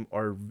around him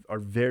are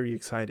very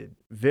excited.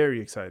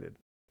 Very excited.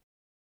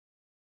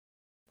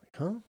 Like,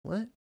 huh?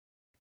 What?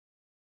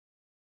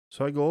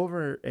 So I go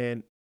over,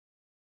 and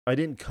I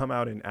didn't come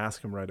out and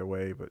ask him right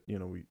away, but,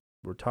 we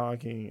were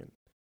talking, and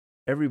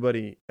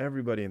everybody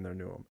in there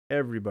knew him.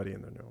 Everybody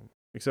in there knew him.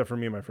 Except for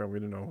me and my friend. We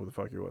didn't know who the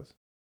fuck he was.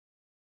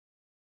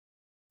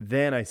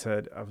 Then I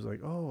was like,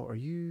 oh, are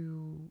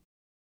you...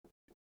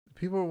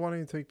 People are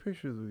wanting to take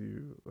pictures with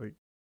you. Like,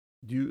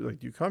 do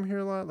you come here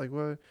a lot? Like,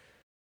 what?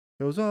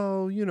 He goes,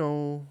 oh,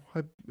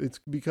 it's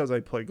because I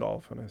play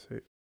golf. And I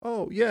say,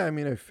 oh, yeah, I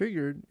mean, I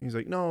figured. He's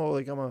like, no,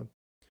 like, I'm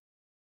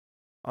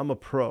a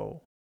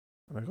pro.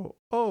 And I go,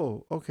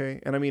 oh, okay.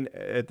 And I mean,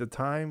 at the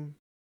time,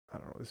 I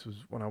don't know, this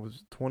was when I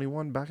was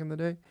 21 back in the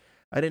day.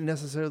 I didn't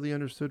necessarily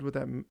understood what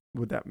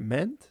that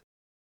meant.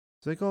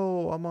 It's like,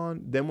 oh, I'm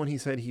on. Then when he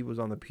said he was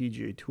on the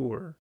PGA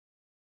Tour,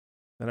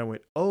 then I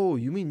went, oh,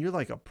 you mean you're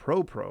like a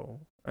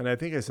pro? And I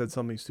think I said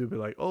something stupid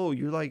like, oh,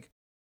 you're like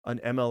an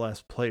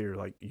MLS player,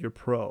 like you're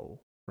pro,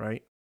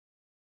 right?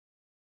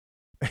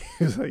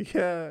 He was like,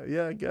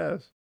 yeah, I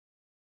guess.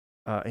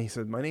 And he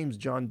said, my name's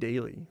John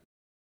Daly.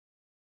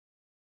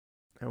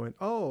 I went,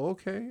 oh,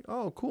 okay.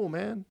 Oh, cool,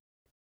 man.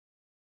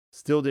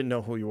 Still didn't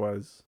know who he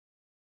was.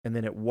 And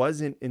then it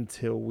wasn't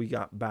until we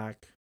got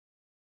back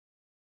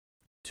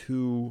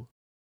to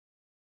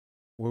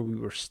where we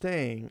were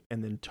staying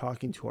and then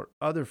talking to our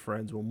other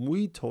friends, when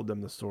we told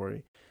them the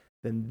story,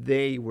 then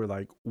they were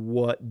like,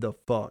 what the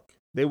fuck?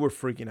 They were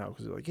freaking out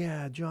because they're like,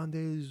 yeah, John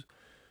Daly's,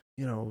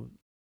 a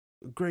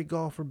great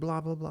golfer,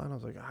 blah, blah, blah. And I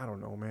was like, I don't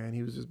know, man.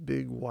 He was this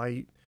big,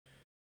 white,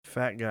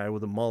 fat guy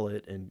with a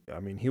mullet. And I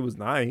mean, he was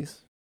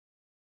nice.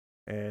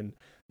 And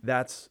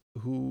that's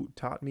who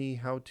taught me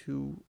how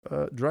to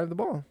drive the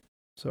ball.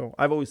 So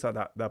I've always thought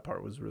that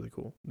part was really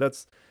cool.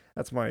 That's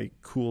my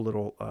cool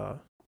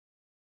little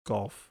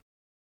golf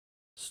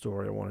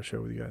story I want to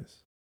share with you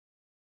guys.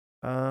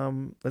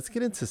 Let's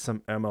get into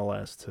some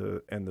MLS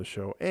to end the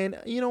show. And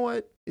you know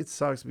what? It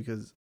sucks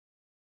because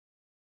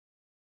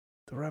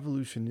the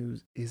Revolution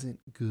news isn't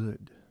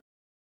good.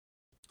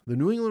 The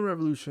New England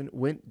Revolution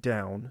went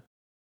down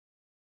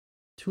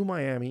to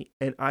Miami,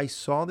 and I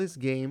saw this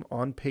game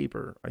on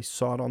paper. I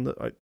saw it on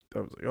I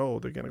was like, oh,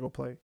 they're going to go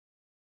play.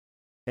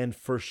 And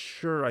for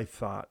sure, I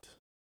thought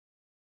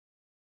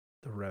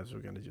the Revs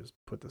were going to just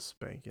put the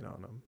spanking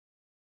on them.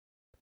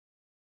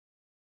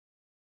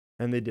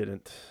 And they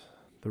didn't.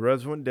 The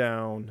Revs went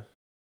down,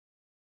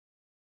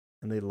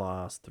 and they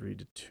lost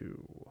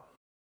 3-2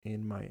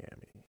 in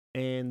Miami.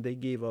 And they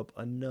gave up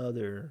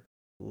another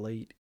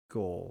late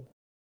goal.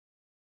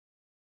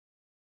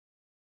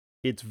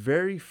 It's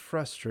very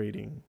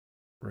frustrating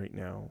right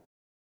now.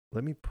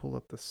 Let me pull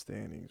up the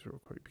standings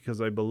real quick,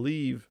 because I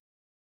believe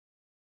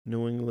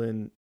New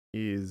England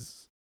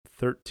is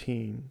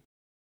 13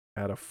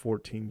 out of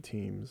 14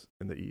 teams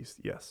in the East.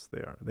 Yes,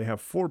 they are. They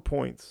have 4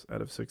 points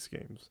out of 6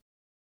 games.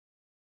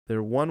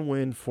 They're 1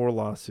 win, 4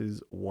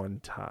 losses,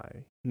 1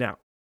 tie. Now,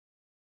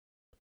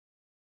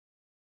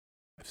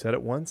 I've said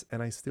it once,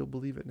 and I still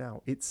believe it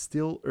now. It's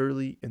still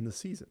early in the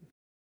season.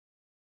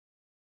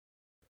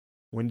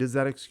 When does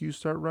that excuse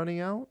start running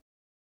out?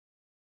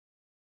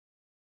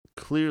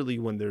 Clearly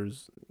when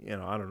there's,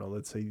 I don't know,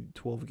 let's say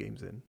 12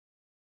 games in.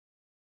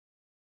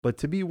 But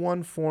to be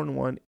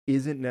 1-4-1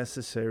 isn't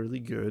necessarily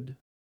good.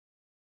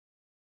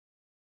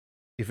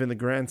 If in the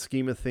grand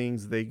scheme of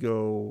things they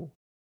go,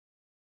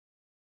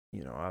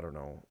 I don't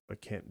know, I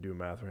can't do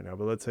math right now,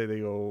 but let's say they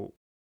go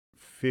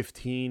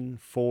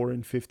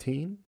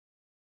 15-4-15,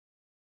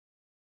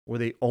 where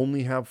they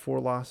only have 4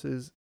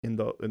 losses in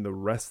the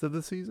rest of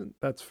the season,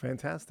 that's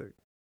fantastic.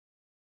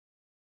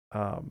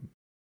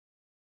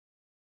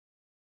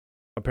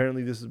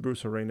 Apparently this is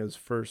Bruce Arena's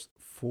first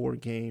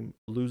 4-game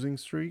losing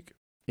streak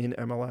in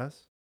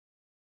MLS.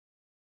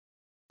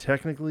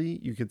 Technically,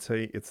 you could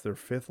say it's their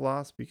 5th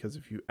loss because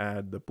if you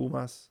add the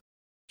Pumas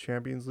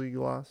Champions League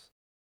loss,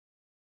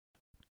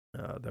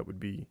 that would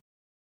be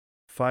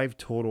 5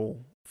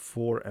 total,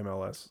 4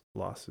 MLS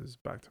losses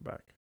back to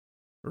back,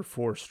 or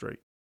 4 straight.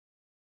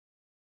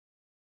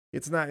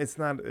 It's not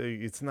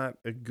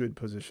a good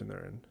position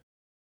they're in,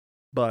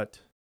 but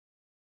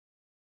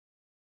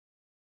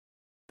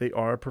they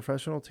are a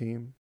professional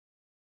team.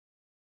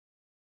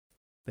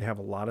 They have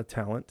a lot of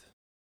talent.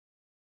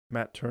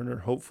 Matt Turner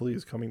hopefully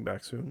is coming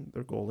back soon,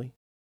 their goalie.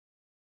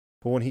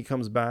 But when he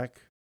comes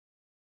back,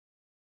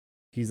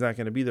 he's not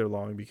going to be there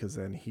long because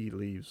then he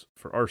leaves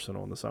for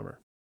Arsenal in the summer.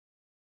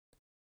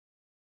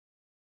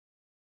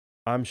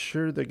 I am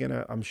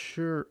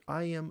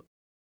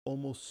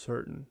almost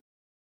certain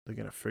they're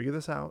going to figure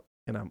this out,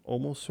 and I'm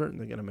almost certain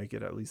they're going to make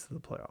it at least to the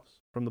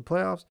playoffs. From the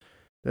playoffs,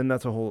 then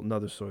that's a whole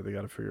another story. They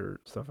got to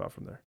figure stuff out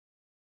from there.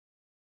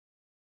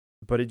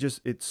 But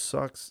it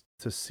sucks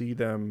to see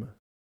them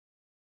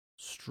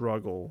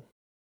struggle,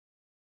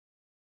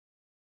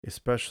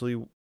 especially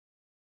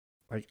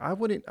like I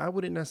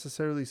wouldn't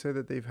necessarily say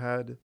that they've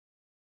had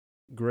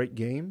great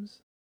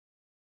games.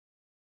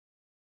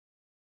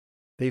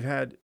 They've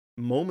had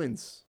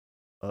moments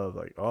of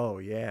like, oh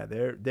yeah,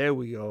 there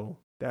we go.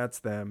 That's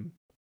them.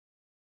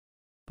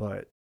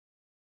 But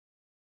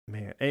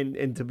man,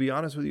 and to be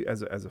honest with you,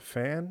 as a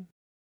fan,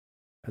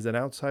 as an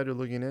outsider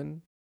looking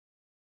in,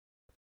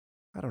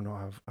 I don't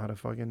know how to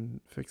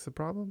fucking fix the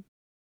problem.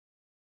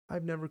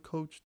 I've never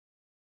coached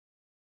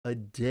a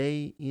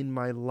day in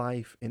my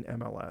life in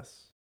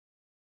MLS.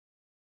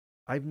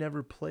 I've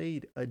never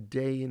played a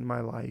day in my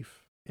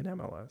life in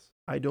MLS.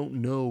 I don't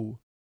know.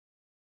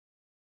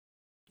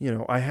 You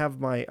know, I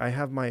have my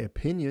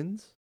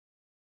opinions.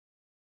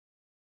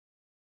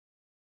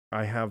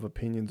 I have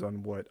opinions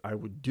on what I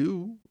would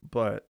do,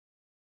 but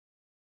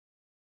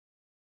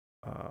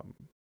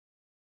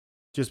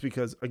just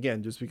because I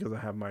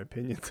have my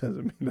opinions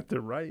doesn't mean that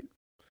they're right.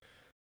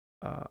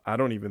 I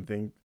don't even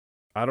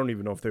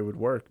know if they would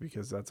work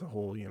because that's a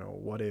whole,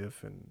 what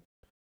if, and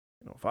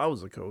if I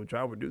was a coach,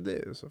 I would do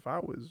this. If I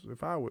was,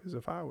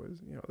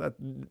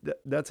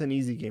 that's an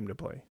easy game to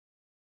play.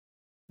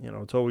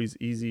 It's always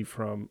easy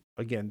from,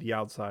 again, the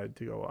outside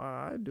to go,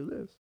 I'd do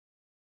this.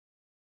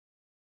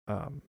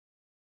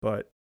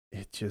 But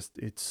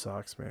it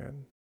sucks,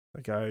 man.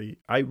 Like I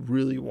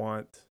really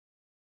want,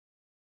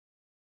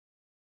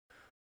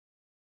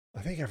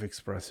 I think I've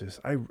expressed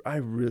this. I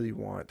really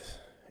want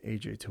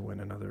AJ to win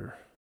another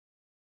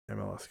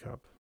MLS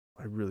Cup.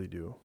 I really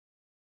do.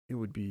 It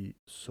would be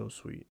so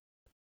sweet.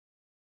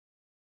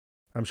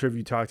 I'm sure if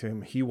you talk to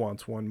him, he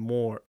wants one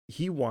more.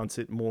 He wants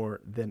it more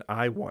than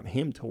I want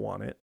him to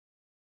want it.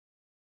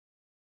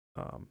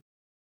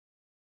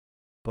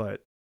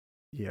 But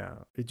yeah,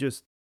 it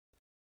just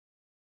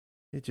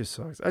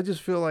sucks. I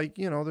just feel like,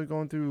 they're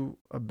going through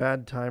a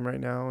bad time right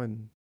now,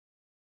 and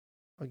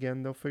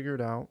again, they'll figure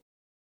it out.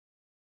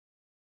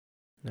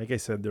 Like I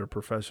said, they're a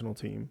professional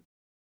team.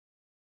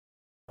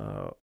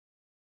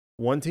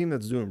 One team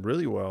that's doing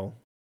really well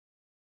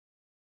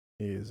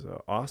is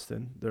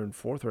Austin. They're in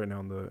 4th right now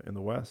in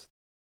the West.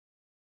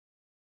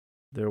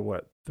 They're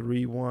what,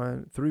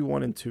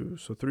 3-1-2.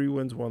 So 3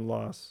 wins, 1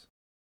 loss,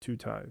 2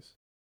 ties.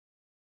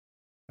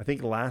 I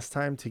think last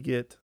time to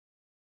get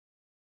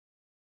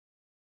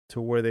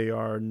to where they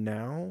are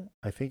now,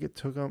 I think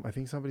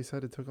somebody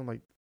said it took them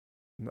like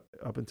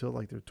up until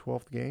like their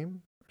 12th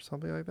game or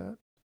something like that.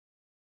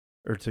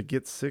 Or to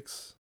get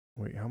 6.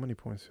 Wait, how many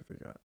points have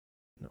they got?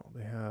 No,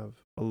 they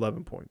have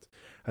 11 points.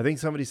 I think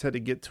somebody said to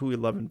get to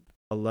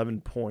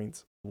 11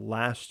 points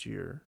last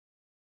year,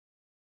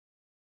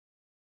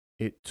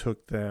 it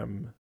took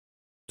them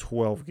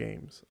 12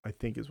 games, I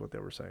think is what they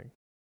were saying.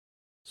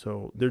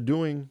 So they're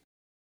doing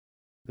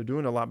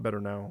a lot better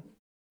now.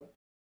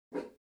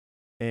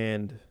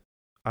 And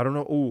I don't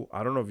know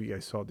if you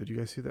guys saw. Did you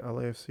guys see the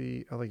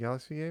LA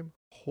Galaxy game?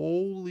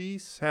 Holy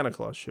Santa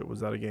Claus shit, was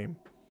that a game?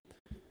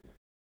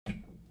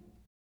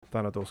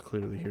 Thanatos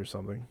clearly hears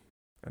something.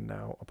 And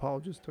now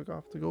Apologist took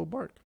off to go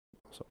bark.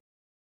 So,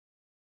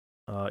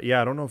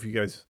 yeah, I don't know if you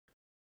guys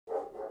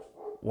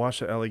watched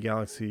the LA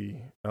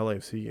Galaxy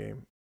LAFC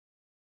game.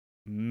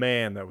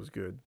 Man, that was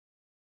good.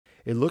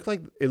 It looked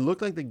like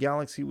the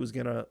Galaxy was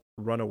gonna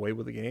run away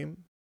with the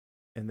game,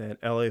 and then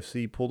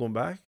LAFC pulled them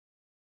back.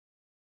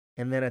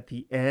 And then at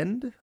the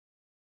end,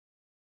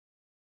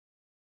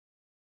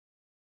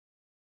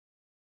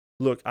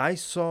 look, I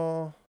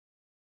saw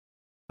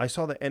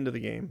the end of the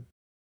game.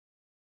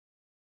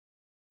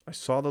 I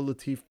saw the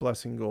Latif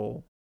Blessing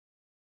goal.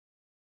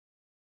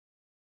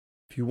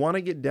 If you want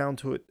to get down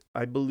to it,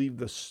 I believe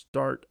the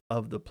start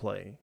of the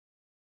play,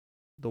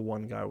 the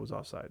one guy was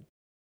offside.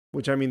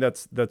 Which, I mean,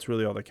 that's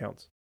really all that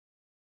counts.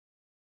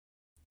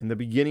 In the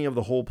beginning of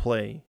the whole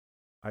play,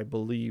 I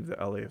believe the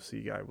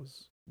LAFC guy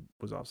was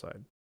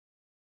offside.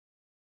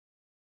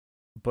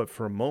 But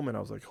for a moment, I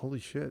was like, holy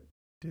shit,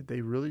 did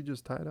they really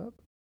just tie it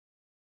up?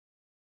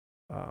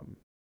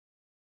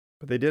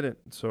 But they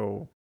didn't.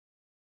 So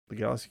the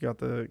Galaxy got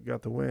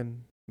the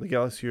win. The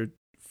Galaxy are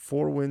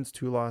 4 wins,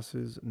 2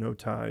 losses, no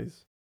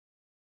ties.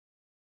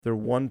 They're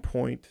 1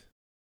 point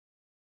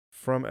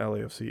from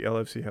LAFC.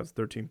 LAFC has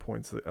 13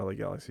 points. The LA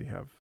Galaxy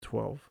have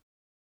 12.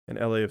 And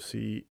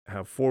LAFC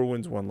have 4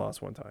 wins, 1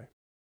 loss, 1 tie.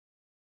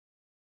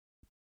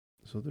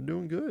 So they're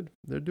doing good.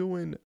 They're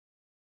doing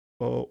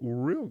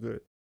real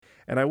good.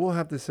 And I will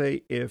have to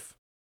say, if,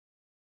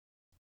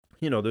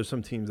 there's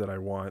some teams that I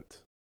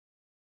want.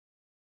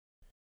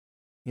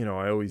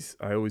 I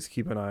always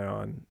keep an eye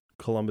on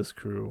Columbus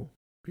Crew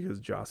because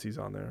Jossie's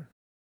on there.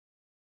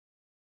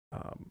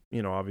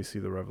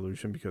 Obviously the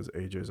Revolution because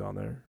AJ's on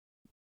there.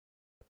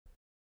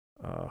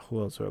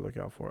 Who else do I look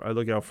out for? I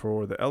look out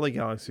for the LA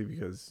Galaxy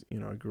because,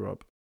 I grew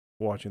up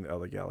watching the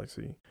LA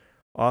Galaxy.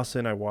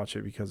 Austin, I watch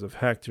it because of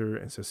Hector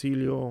and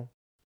Cecilio.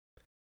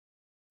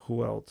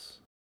 Who else?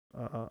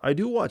 I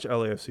do watch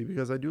LAFC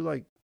because I do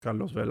like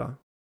Carlos Vela.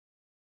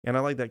 And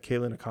I like that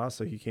Kalen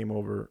Acosta, he came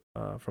over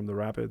from the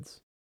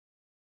Rapids.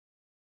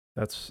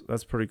 That's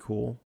pretty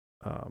cool.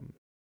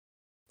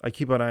 I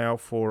keep an eye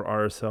out for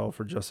RSL,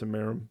 for Justin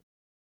Merrim.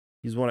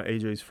 He's one of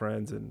AJ's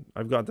friends, and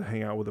I've gotten to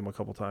hang out with him a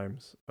couple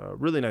times.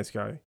 Really nice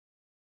guy.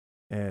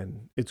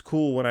 And it's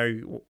cool when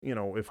I,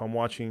 if I'm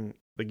watching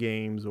the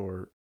games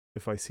or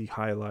if I see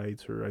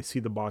highlights or I see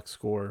the box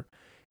score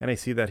and I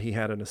see that he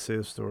had an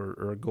assist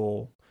or a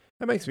goal.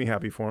 That makes me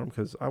happy for him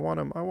because I want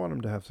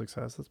him to have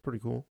success. That's pretty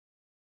cool.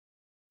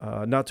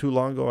 Not too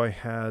long ago, I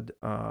had,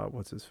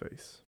 what's his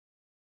face?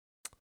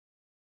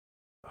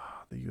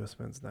 The U.S.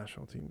 men's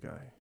national team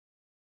guy.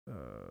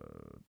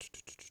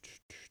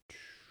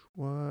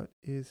 What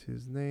is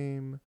his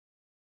name?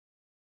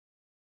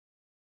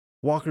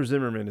 Walker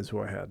Zimmerman is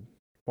who I had.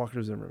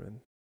 Walker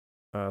Zimmerman.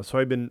 So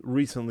I've been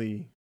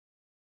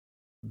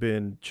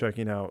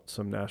checking out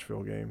some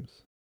Nashville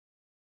games.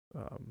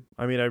 I'm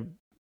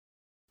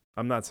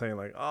not saying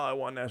like, oh, I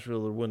want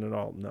Nashville to win it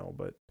all. No,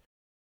 but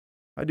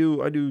I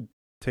do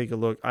take a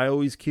look. I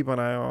always keep an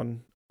eye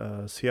on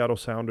Seattle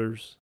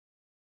Sounders.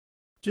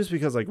 Just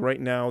because, like,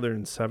 right now they're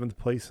in 7th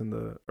place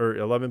or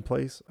 11th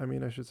place,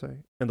 I should say,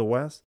 in the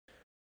West.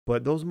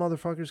 But those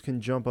motherfuckers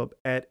can jump up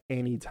at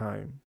any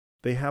time.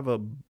 They got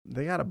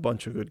a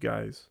bunch of good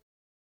guys,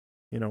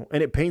 and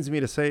it pains me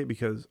to say it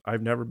because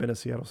I've never been a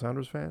Seattle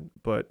Sounders fan,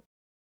 but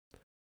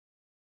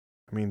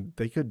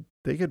they could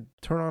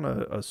turn on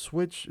a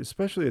switch,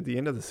 especially at the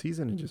end of the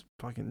season, and just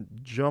fucking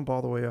jump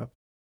all the way up.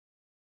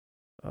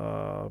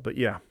 But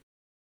yeah,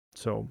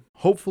 so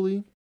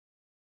hopefully,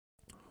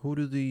 who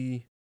do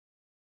the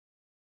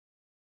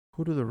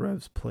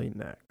Revs play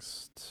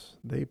next?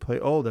 They play,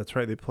 that's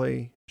right, they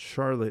play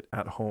Charlotte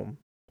at home.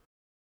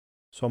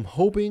 So I'm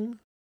hoping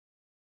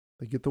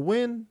they get the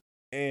win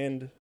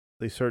and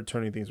they start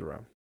turning things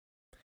around.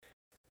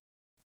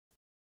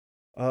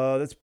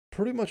 That's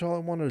pretty much all I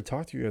wanted to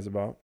talk to you guys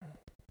about.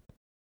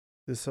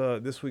 This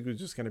week was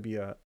just going to be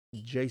a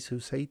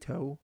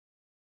Jesusito.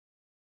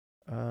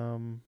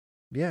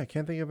 I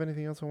can't think of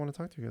anything else I want to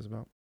talk to you guys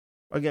about.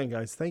 Again,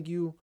 guys, thank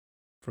you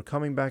for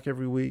coming back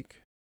every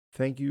week.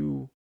 Thank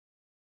you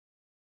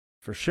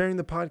for sharing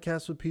the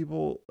podcast with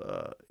people.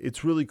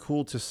 It's really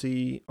cool to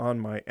see on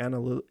my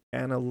analytic.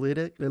 I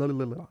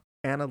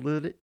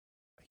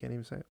can't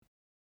even say it.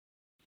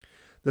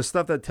 The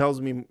stuff that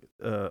tells me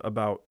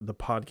about the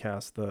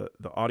podcast, the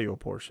audio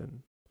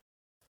portion.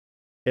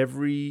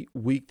 Every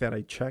week that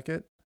I check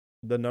it,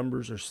 the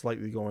numbers are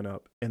slightly going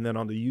up. And then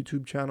on the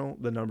YouTube channel,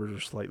 the numbers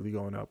are slightly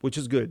going up, which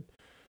is good.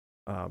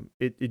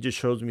 It just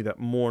shows me that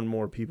more and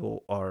more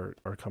people are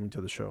coming to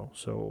the show.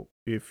 So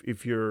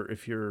if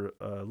you're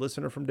a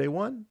listener from day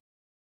one,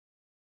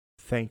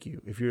 thank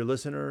you. If you're a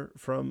listener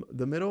from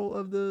the middle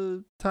of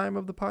the time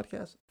of the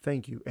podcast,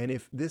 thank you. And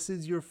if this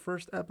is your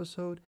first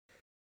episode,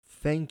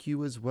 thank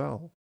you as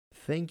well.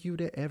 Thank you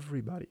to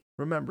everybody.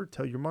 Remember,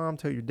 tell your mom,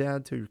 tell your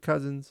dad, tell your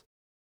cousins,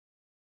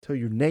 tell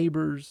your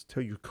neighbors,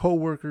 tell your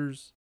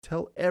coworkers,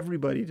 tell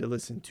everybody to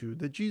listen to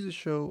the Jesus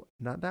Show,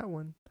 not that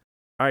one.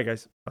 All right,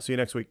 guys. I'll see you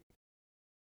next week.